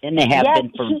 And they have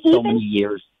been for many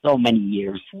years, so many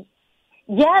years.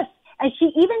 Yes, and she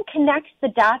even connects the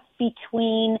dots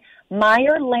between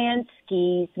Meyer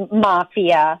Lansky's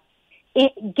mafia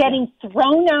getting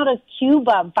thrown out of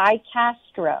Cuba by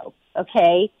Castro,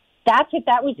 okay? That's if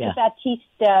that was the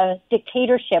Batista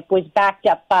dictatorship was backed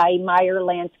up by Meyer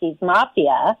Lansky's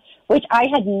mafia, which I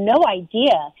had no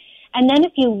idea. And then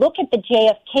if you look at the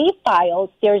JFK files,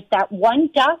 there's that one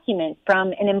document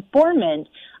from an informant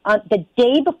the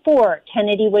day before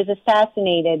Kennedy was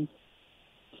assassinated.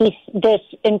 This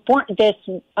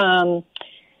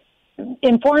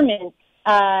informant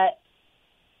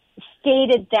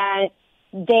stated that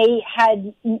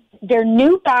their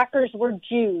new backers were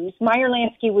Jews. Meyer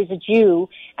Lansky was a Jew,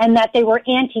 and that they were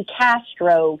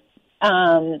anti-Castro.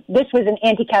 This was an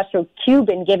anti-Castro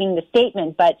Cuban giving the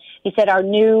statement, but he said our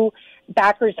new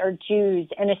backers are Jews,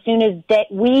 and as soon as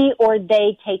we or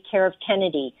they take care of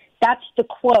Kennedy. That's the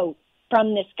quote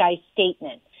from this guy's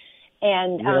statement.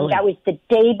 And that was the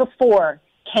day before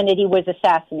Kennedy was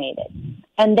assassinated.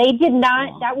 And they did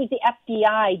not, that was the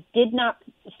FBI, did not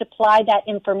supply that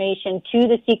information to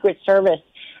the Secret Service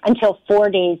until 4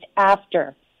 days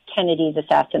after Kennedy's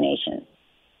assassination.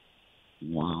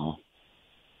 Wow.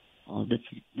 Oh,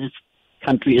 this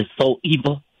country is so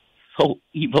evil. So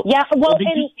evil. Yeah, well, did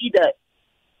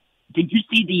you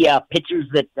see the pictures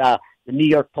that the New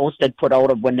York Post had put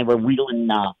out of when they were wheeling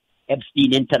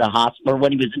Epstein into the hospital,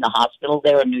 when he was in the hospital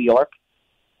there in New York?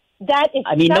 That is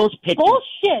those pictures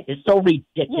bullshit. It's so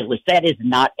ridiculous. Yeah. That is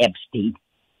not Epstein.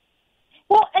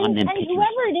 Well, and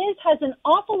whoever it is has an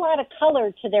awful lot of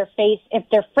color to their face if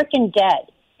they're frickin' dead.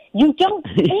 You don't,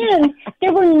 and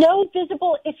there were no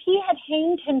visible, if he had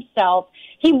hanged himself,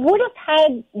 he would have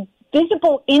had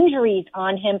visible injuries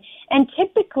on him. And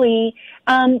typically,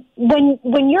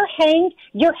 when you're hanged,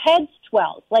 your head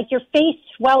swells, like your face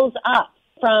swells up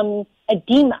from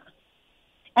edema.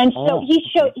 And so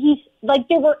he's like,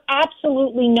 there were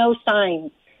absolutely no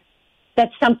signs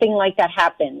that something like that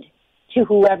happened to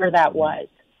whoever that was.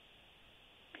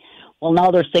 Well,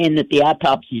 now they're saying that the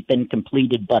autopsy's been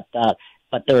completed, but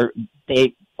the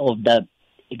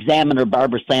examiner,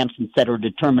 Barbara Sampson, said her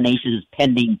determination is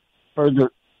pending further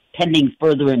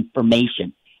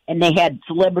information. And they had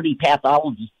celebrity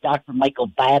pathologist Dr. Michael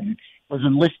Baden was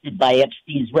enlisted by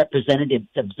Epstein's representative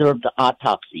to observe the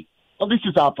autopsy. Well, this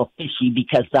is awful fishy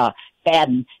because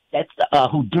Baden, that's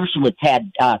who Dershowitz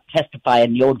had testify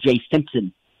in the O.J.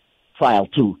 Simpson trial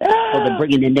too. So they're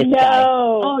bringing in this guy.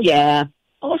 Oh yeah.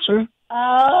 Oh sure.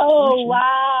 Oh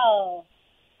wow.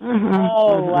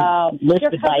 Wow.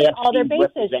 Listed by Epstein's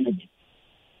representative.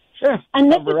 Sure.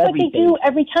 And this is what they do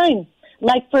every time.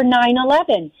 Like for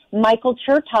 9/11, Michael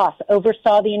Chertoff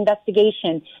oversaw the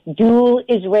investigation. Dual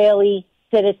Israeli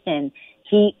citizen.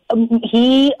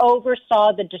 He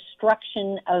oversaw the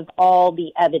destruction of all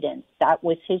the evidence. That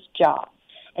was his job.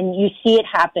 And you see it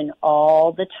happen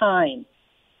all the time.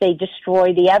 They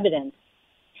destroy the evidence.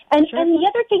 And the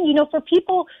other thing, for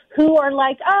people who are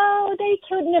like, oh, they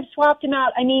couldn't have swapped him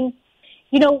out. I mean,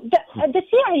 the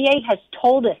CIA has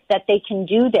told us that they can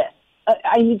do this.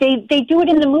 They do it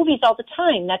in the movies all the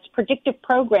time. That's predictive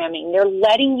programming. They're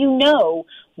letting you know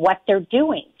what they're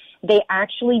doing. They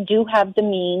actually do have the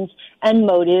means and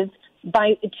motive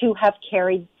to have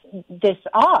carried this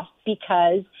off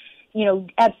because,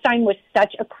 Epstein was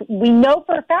we know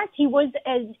for a fact he was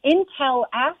an intel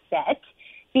asset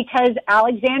because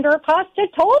Alexander Acosta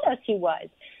told us he was.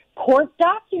 Court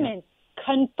documents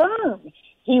confirm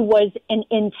he was an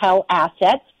intel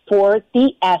asset for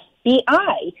the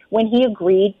FBI when he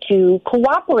agreed to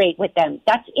cooperate with them.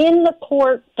 That's in the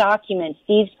court documents.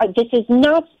 This is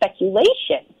not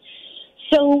speculation.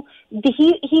 So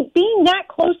he being that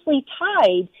closely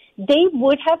tied, they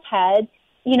would have had,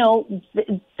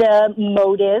 the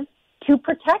motive to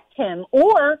protect him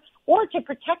or to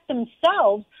protect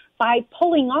themselves by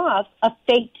pulling off a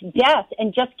faked death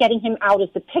and just getting him out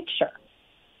of the picture.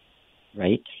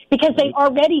 Right. Because they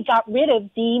already got rid of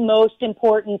the most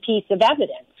important piece of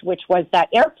evidence, which was that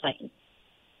airplane.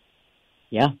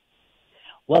 Yeah.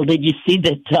 Well, did you see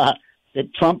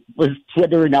that Trump was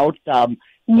twittering out about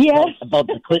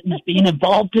the Clintons being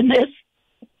involved in this?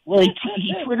 Well,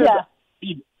 he twittered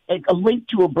a link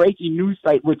to a breaking news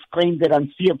site which claimed that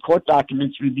unsealed court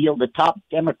documents revealed the top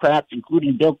Democrats,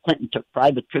 including Bill Clinton, took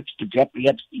private trips to Jeffrey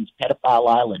Epstein's pedophile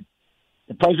island.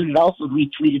 The president also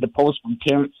retweeted a post from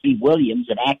Terrence C. Williams,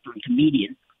 an actor and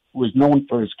comedian who is known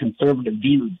for his conservative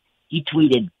views. He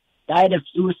tweeted, "Died of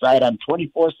suicide on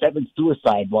 24/7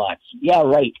 suicide watch." Yeah,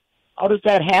 right. How does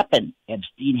that happen?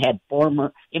 Epstein had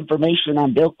former information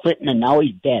on Bill Clinton and now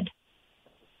he's dead.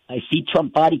 I see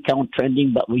Trump body count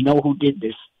trending, but we know who did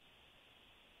this.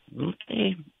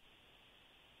 Okay.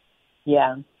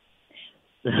 Yeah.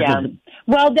 Yeah.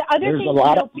 Well, the other thing,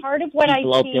 part of what I see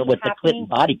out there with the Clinton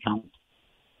body count.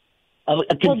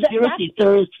 A conspiracy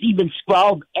theorist even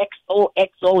scrawled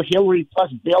XOXO Hillary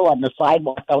plus Bill on the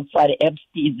sidewalk outside of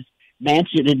Epstein's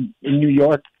mansion in New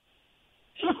York.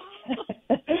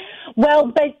 Well,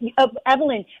 but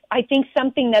Evelyn, I think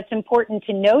something that's important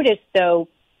to notice, though,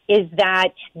 is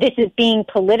that this is being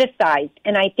politicized,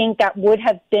 and I think that would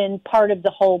have been part of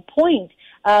the whole point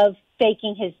of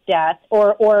faking his death,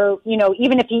 or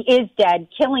even if he is dead,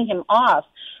 killing him off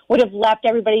would have left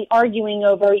everybody arguing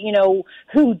over,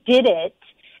 who did it,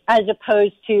 as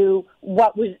opposed to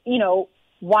what was,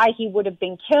 why he would have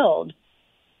been killed.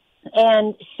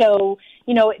 And so,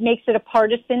 it makes it a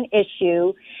partisan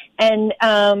issue, and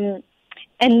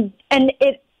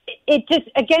it just,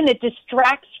 again, it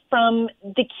distracts from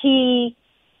the key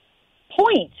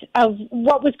point of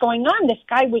what was going on. This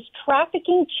guy was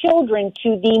trafficking children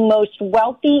to the most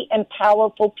wealthy and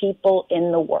powerful people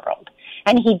in the world,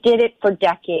 and he did it for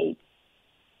decades.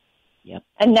 Yep.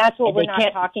 And that's what we're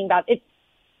not talking about.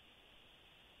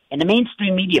 And the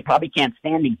mainstream media probably can't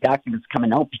stand these documents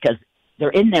coming out because they're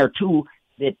in there too.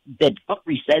 That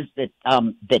Guthrie says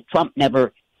that Trump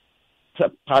never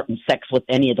took part in sex with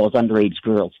any of those underage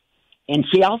girls, and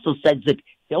she also says that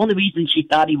the only reason she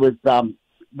thought he was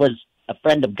a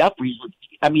friend of Guthrie's,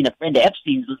 a friend of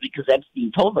Epstein's, was because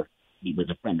Epstein told her he was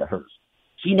a friend of hers.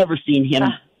 She never seen him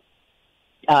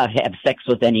have sex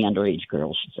with any underage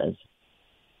girl, she says.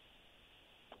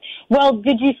 Well,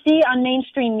 did you see on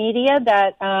mainstream media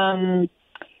that,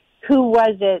 who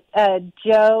was it?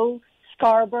 Joe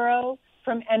Scarborough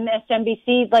from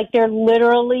MSNBC? Like, they're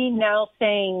literally now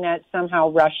saying that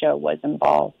somehow Russia was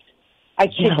involved. I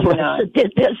kid you not. Russia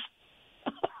did this.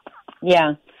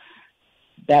 Yeah.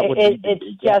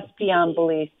 It's just beyond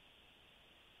belief.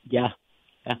 Yeah.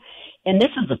 And this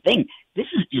is the thing. This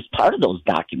is just part of those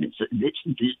documents. This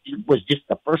was just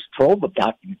the first trove of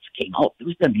documents that came out.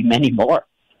 There's going to be many more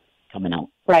coming out.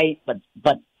 Right. But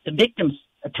the victim's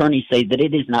attorneys say that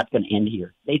it is not going to end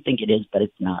here. They think it is, but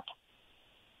it's not.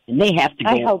 And they have to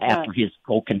go after his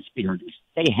co-conspirators.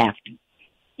 They have to.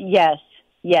 Yes.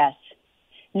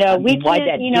 No, we can't, why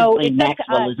that Ghislaine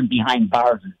Maxwell isn't behind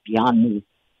bars is beyond me.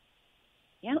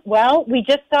 Yeah, well, we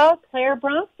just saw Claire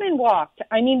Bronfman walked.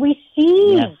 I mean, we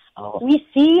see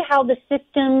how the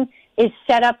system is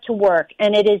set up to work,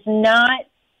 and it is not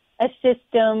a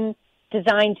system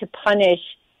designed to punish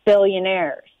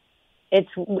billionaires.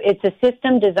 It's a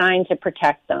system designed to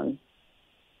protect them.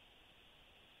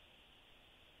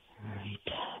 Right.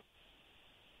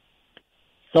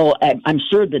 So I'm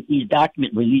sure that these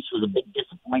document release was a big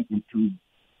disappointment to,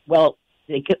 well,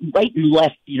 they could, right and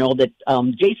left, that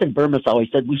Jason Burmis always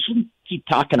said we shouldn't keep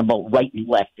talking about right and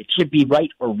left. It should be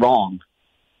right or wrong.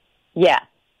 Yeah,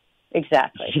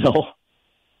 exactly.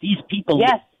 These people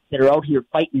that are out here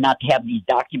fighting not to have these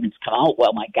documents come out,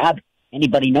 well, my God,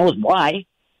 anybody knows why.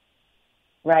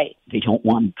 Right. They don't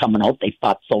want them coming out. They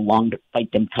fought so long to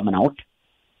fight them coming out.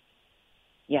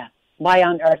 Yeah. Why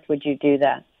on earth would you do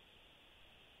that?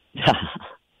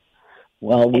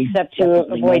 Well, except to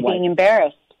avoid being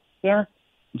embarrassed. Yeah.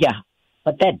 Yeah.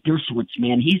 But that Dershowitz,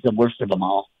 man, he's the worst of them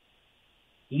all.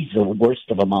 He's the worst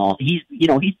of them all. He's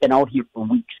been out here for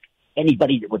weeks.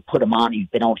 Anybody that would put him on, he's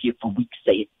been out here for weeks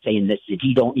saying this, that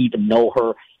he don't even know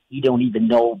her. He don't even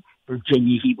know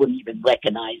Virginia. He wouldn't even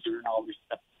recognize her and all this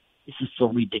stuff. This is so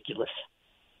ridiculous.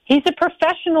 He's a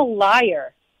professional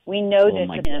liar. We know this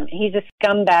of him. He's a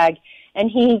scumbag. And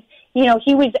he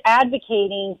was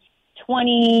advocating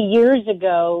 20 years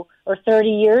ago or 30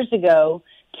 years ago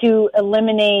to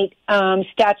eliminate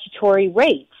statutory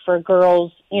rape for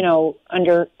girls,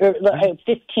 under 15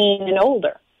 and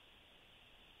older.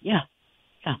 Yeah.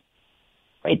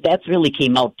 Right. That's really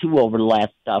came out too over the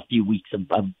last few weeks of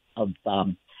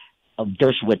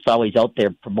Dershowitz always out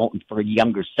there promoting for a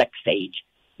younger sex age,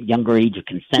 a younger age of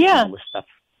consent and all this stuff.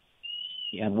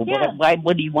 Yeah. Well, why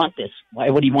would he want this? Why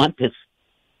would he want this?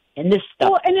 And this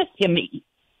stuff. Well,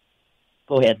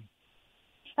 Go ahead.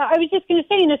 I was just going to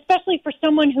say, and especially for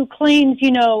someone who claims,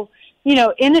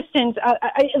 innocence,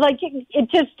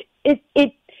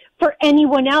 it for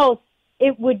anyone else,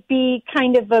 it would be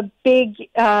kind of a big,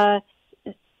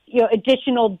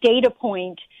 additional data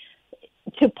point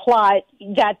to plot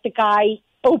that the guy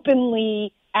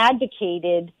openly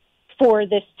advocated for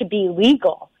this to be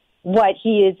legal, what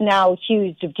he is now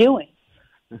accused of doing.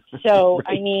 So,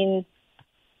 right. I mean,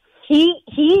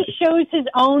 he shows his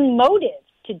own motive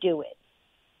to do it.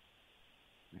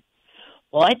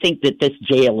 Well, I think that this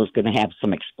jail is going to have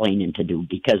some explaining to do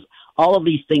because all of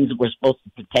these things that were supposed to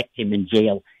protect him in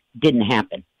jail didn't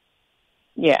happen.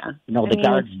 Yeah. The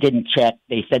guards didn't check.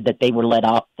 They said that they were let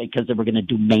off because they were going to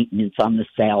do maintenance on the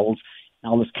cells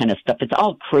and all this kind of stuff. It's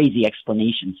all crazy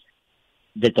explanations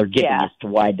that they're giving as to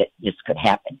why this could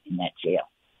happen in that jail.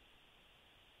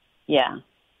 Yeah.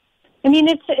 I mean,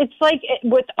 it's like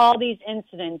with all these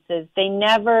incidences,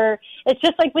 it's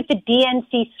just like with the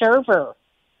DNC server.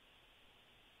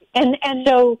 And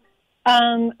so,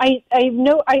 I'm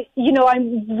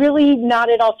really not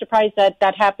at all surprised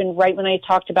that happened right when I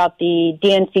talked about the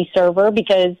DNC server,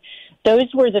 because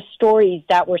those were the stories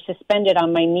that were suspended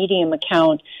on my Medium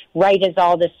account right as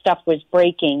all this stuff was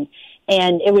breaking.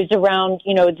 And it was around,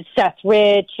 the Seth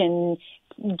Rich and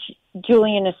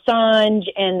Julian Assange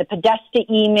and the Podesta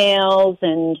emails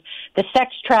and the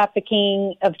sex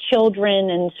trafficking of children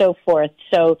and so forth.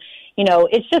 So,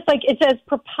 it's just like, it's as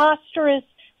preposterous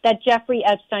that Jeffrey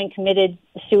Epstein committed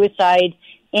suicide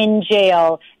in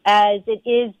jail as it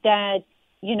is that,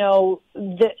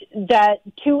 that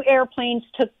 2 airplanes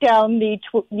took down the,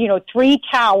 3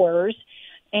 towers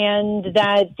and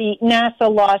that the NASA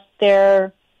lost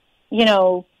their,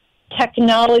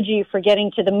 technology for getting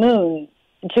to the moon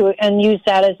and use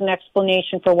that as an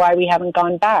explanation for why we haven't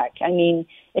gone back. I mean,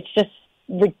 it's just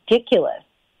ridiculous.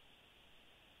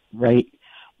 Right.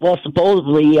 Well,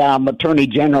 supposedly, Attorney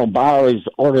General Barr has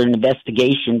ordered an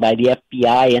investigation by the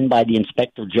FBI and by the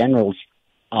Inspector General's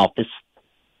office.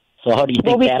 So how do you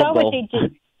think that'll go? What they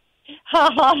did. Ha,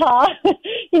 ha, ha. Look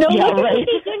at what they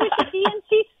did with the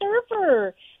DNC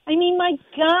server. I mean, my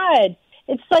God.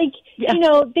 It's like,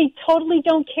 they totally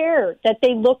don't care that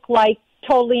they look like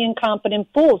totally incompetent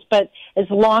fools, but as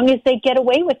long as they get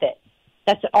away with it,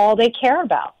 that's all they care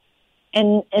about.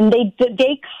 And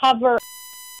they cover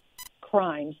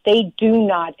crimes. They do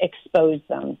not expose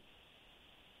them.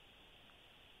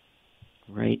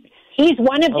 Right. He's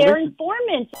one of their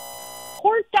informants.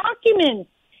 Court documents.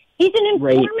 He's an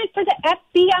informant for the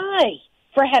FBI,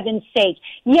 for heaven's sake.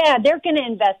 Yeah, they're going to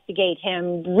investigate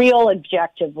him real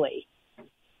objectively.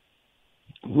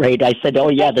 Right. I said,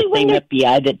 the same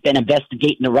FBI that's been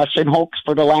investigating the Russian hoax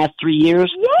for the last 3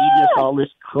 years. Yeah. All this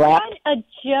crap. What a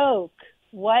joke.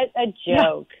 What a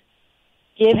joke.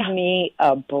 Yeah. Give me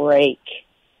a break.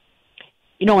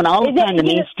 And all the time the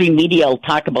mainstream media will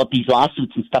talk about these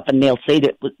lawsuits and stuff, and they'll say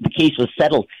that the case was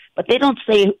settled. But they don't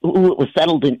say who it was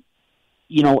settled in,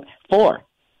 for.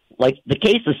 Like, the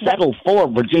case is settled for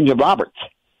Virginia Roberts.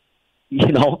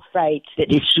 Right. That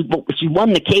if she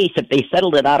won the case, if they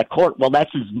settled it out of court, well,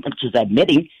 that's as much as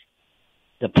admitting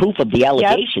the proof of the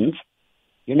allegations. Yep.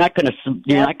 You're not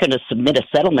going to submit a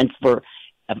settlement for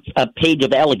a page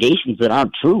of allegations that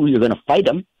aren't true. You're going to fight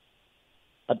them.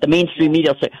 But the mainstream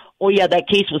media will say, that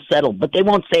case was settled. But they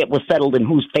won't say it was settled in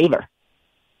whose favor.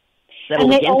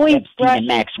 Settled against Epstein and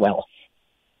Maxwell.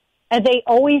 And they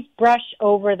always brush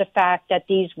over the fact that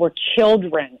these were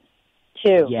children,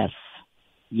 too.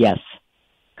 Yes.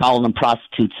 Calling them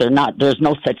prostitutes. There's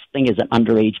no such thing as an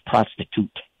underage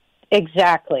prostitute.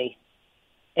 Exactly.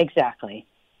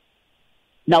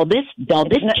 Now this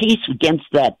case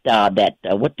against that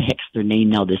what the heck's their name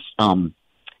now? This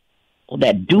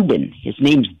that Dubin. His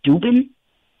name's Dubin.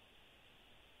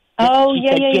 Oh, he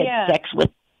had sex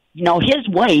with. His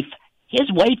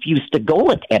wife used to go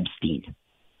with Epstein.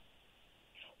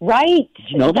 Right. Did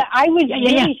you know that? I was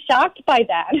really shocked by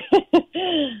that.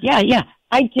 Yeah.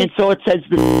 I did. And so it says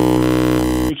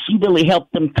that she really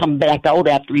helped him come back out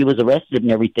after he was arrested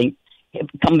and everything,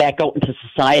 come back out into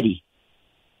society.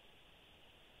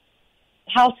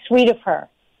 How sweet of her.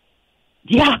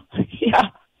 Yeah.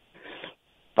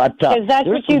 But because that's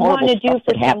what you want to do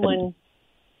for someone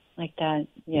like that.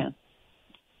 Yeah.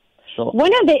 So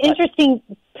one of the interesting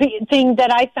things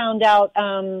that I found out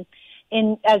as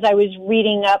I was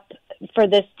reading up for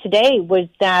this today was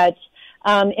that,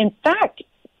 in fact,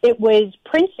 it was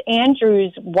Prince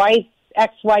Andrew's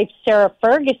ex-wife, Sarah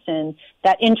Ferguson,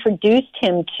 that introduced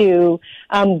him to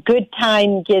Good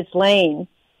Time Ghislaine.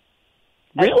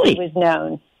 Really? As he was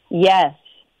known. Yes.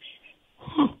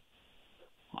 Huh.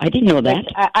 I didn't know that.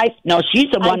 No, she's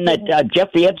the one that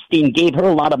Jeffrey Epstein gave her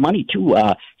a lot of money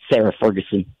to, Sarah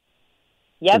Ferguson.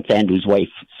 Yep. Prince Andrew's wife,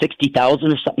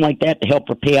 $60,000 or something like that to help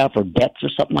her pay off her debts or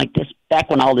something like this. Back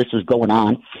when all this was going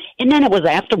on, and then it was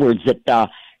afterwards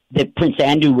that Prince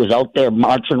Andrew was out there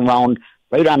marching around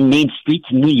right on main streets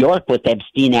in New York with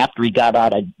Epstein after he got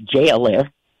out of jail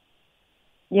there.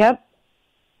 Yep.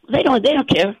 They don't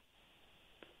care.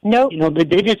 Nope.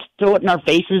 They just throw it in our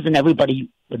faces and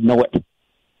everybody would know it.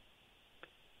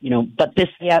 But this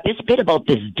bit about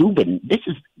this Dubin, this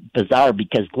is bizarre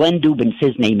because Glenn Dubin's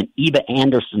his name and Eva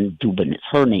Anderson Dubin is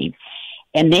her name.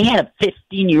 And they had a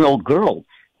 15-year-old girl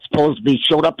supposedly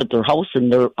showed up at their house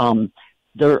and their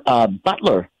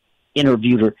butler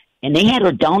interviewed her. And they had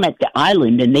her down at the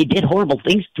island and they did horrible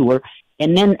things to her.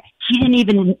 And then she didn't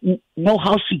even know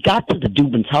how she got to the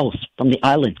Dubin's house from the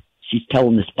island. She's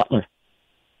telling this butler.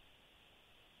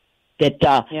 That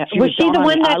she was the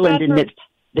one that island and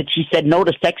that she said no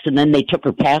to sex, and then they took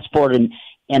her passport and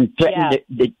threatened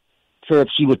her if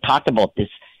she would talk about this.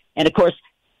 And of course,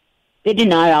 they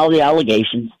deny all the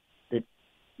allegations that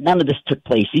none of this took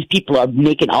place. These people are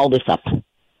making all this up.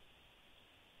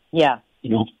 Yeah,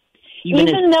 even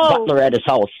his butler at his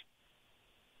house.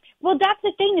 Well, that's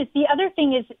the thing. The other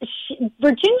thing is,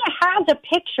 Virginia has a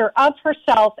picture of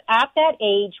herself at that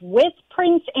age with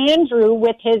Prince Andrew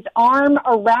with his arm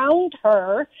around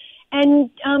her, and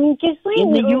Ghislaine,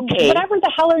 in the UK, whatever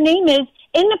the hell her name is,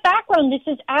 in the background. This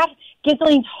is at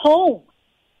Ghislaine's home.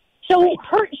 So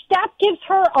that gives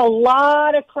her a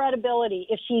lot of credibility.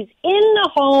 If she's in the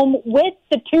home with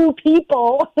the two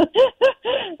people, I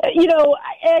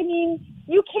mean,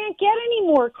 you can't get any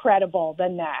more credible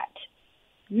than that.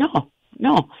 No.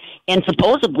 And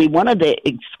supposedly one of the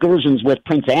excursions with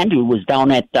Prince Andrew was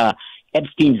down at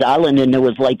Epstein's Island, and there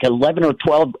was like 11 or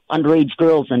 12 underage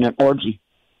girls in an orgy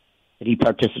that he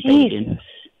participated in.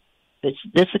 This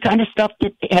is the kind of stuff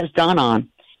that has gone on.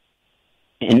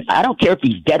 And I don't care if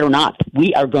he's dead or not.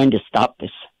 We are going to stop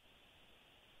this.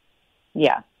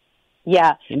 Yeah.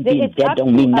 Him being dead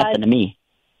don't mean nothing to me.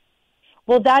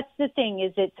 Well, that's the thing,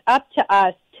 is it's up to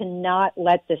us to not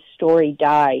let this story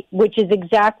die, which is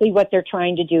exactly what they're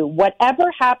trying to do.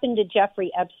 Whatever happened to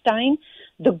Jeffrey Epstein,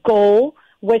 the goal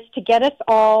was to get us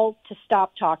all to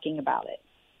stop talking about it.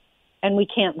 And we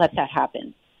can't let that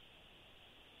happen.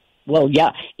 Well,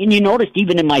 yeah. And you noticed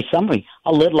even in my summary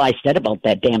how little I said about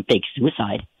that damn fake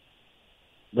suicide.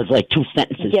 It was like 2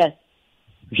 sentences. Yes.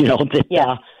 You know,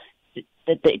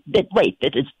 that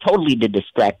it's totally to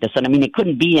distract us. And I mean, it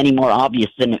couldn't be any more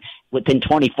obvious than within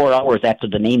 24 hours after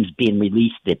the name's being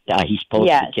released that he's supposed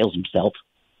to kill himself.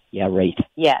 Yeah, right.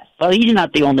 Yes. Well, he's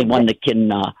not the only one that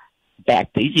can back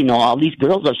these. You know, all these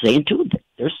girls are saying, too,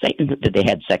 they're saying that they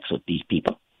had sex with these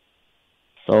people.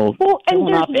 So, well, and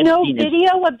there's no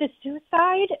video of the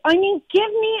suicide? I mean,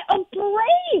 give me a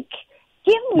break.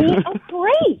 Give me a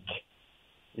break.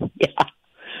 Yeah.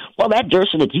 Well, that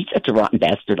Dershowitz, he's such a rotten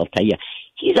bastard, I'll tell you.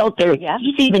 He's out there,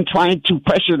 he's even trying to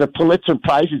pressure the Pulitzer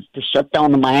Prizes to shut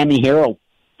down the Miami Herald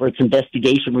for its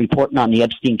investigation reporting on the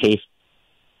Epstein case.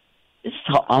 This is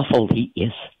how awful he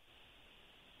is.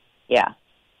 Yeah.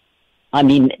 I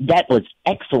mean, that was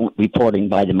excellent reporting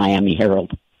by the Miami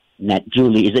Herald. And that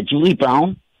is it Julie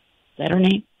Brown? Is that her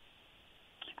name?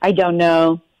 I don't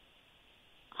know.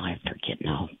 I forget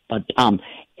now. But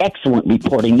excellent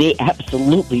reporting. They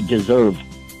absolutely deserve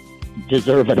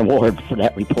an award for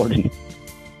that reporting.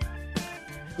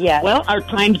 Yeah. Well, our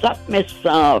time's up, Miss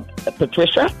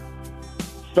Patricia.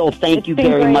 So thank you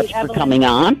very much for coming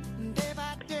on.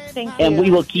 Thank you. And we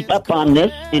will keep up on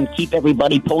this and keep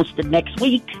everybody posted next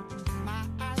week.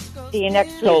 See you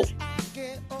next week.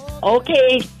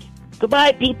 Okay.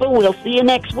 Goodbye, people. We'll see you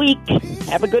next week.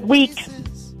 Have a good week.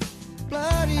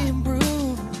 Bloody and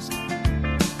bruised.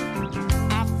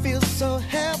 I feel so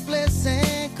helpless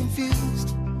and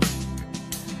confused.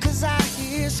 'Cause I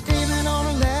hear screaming on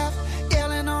the left.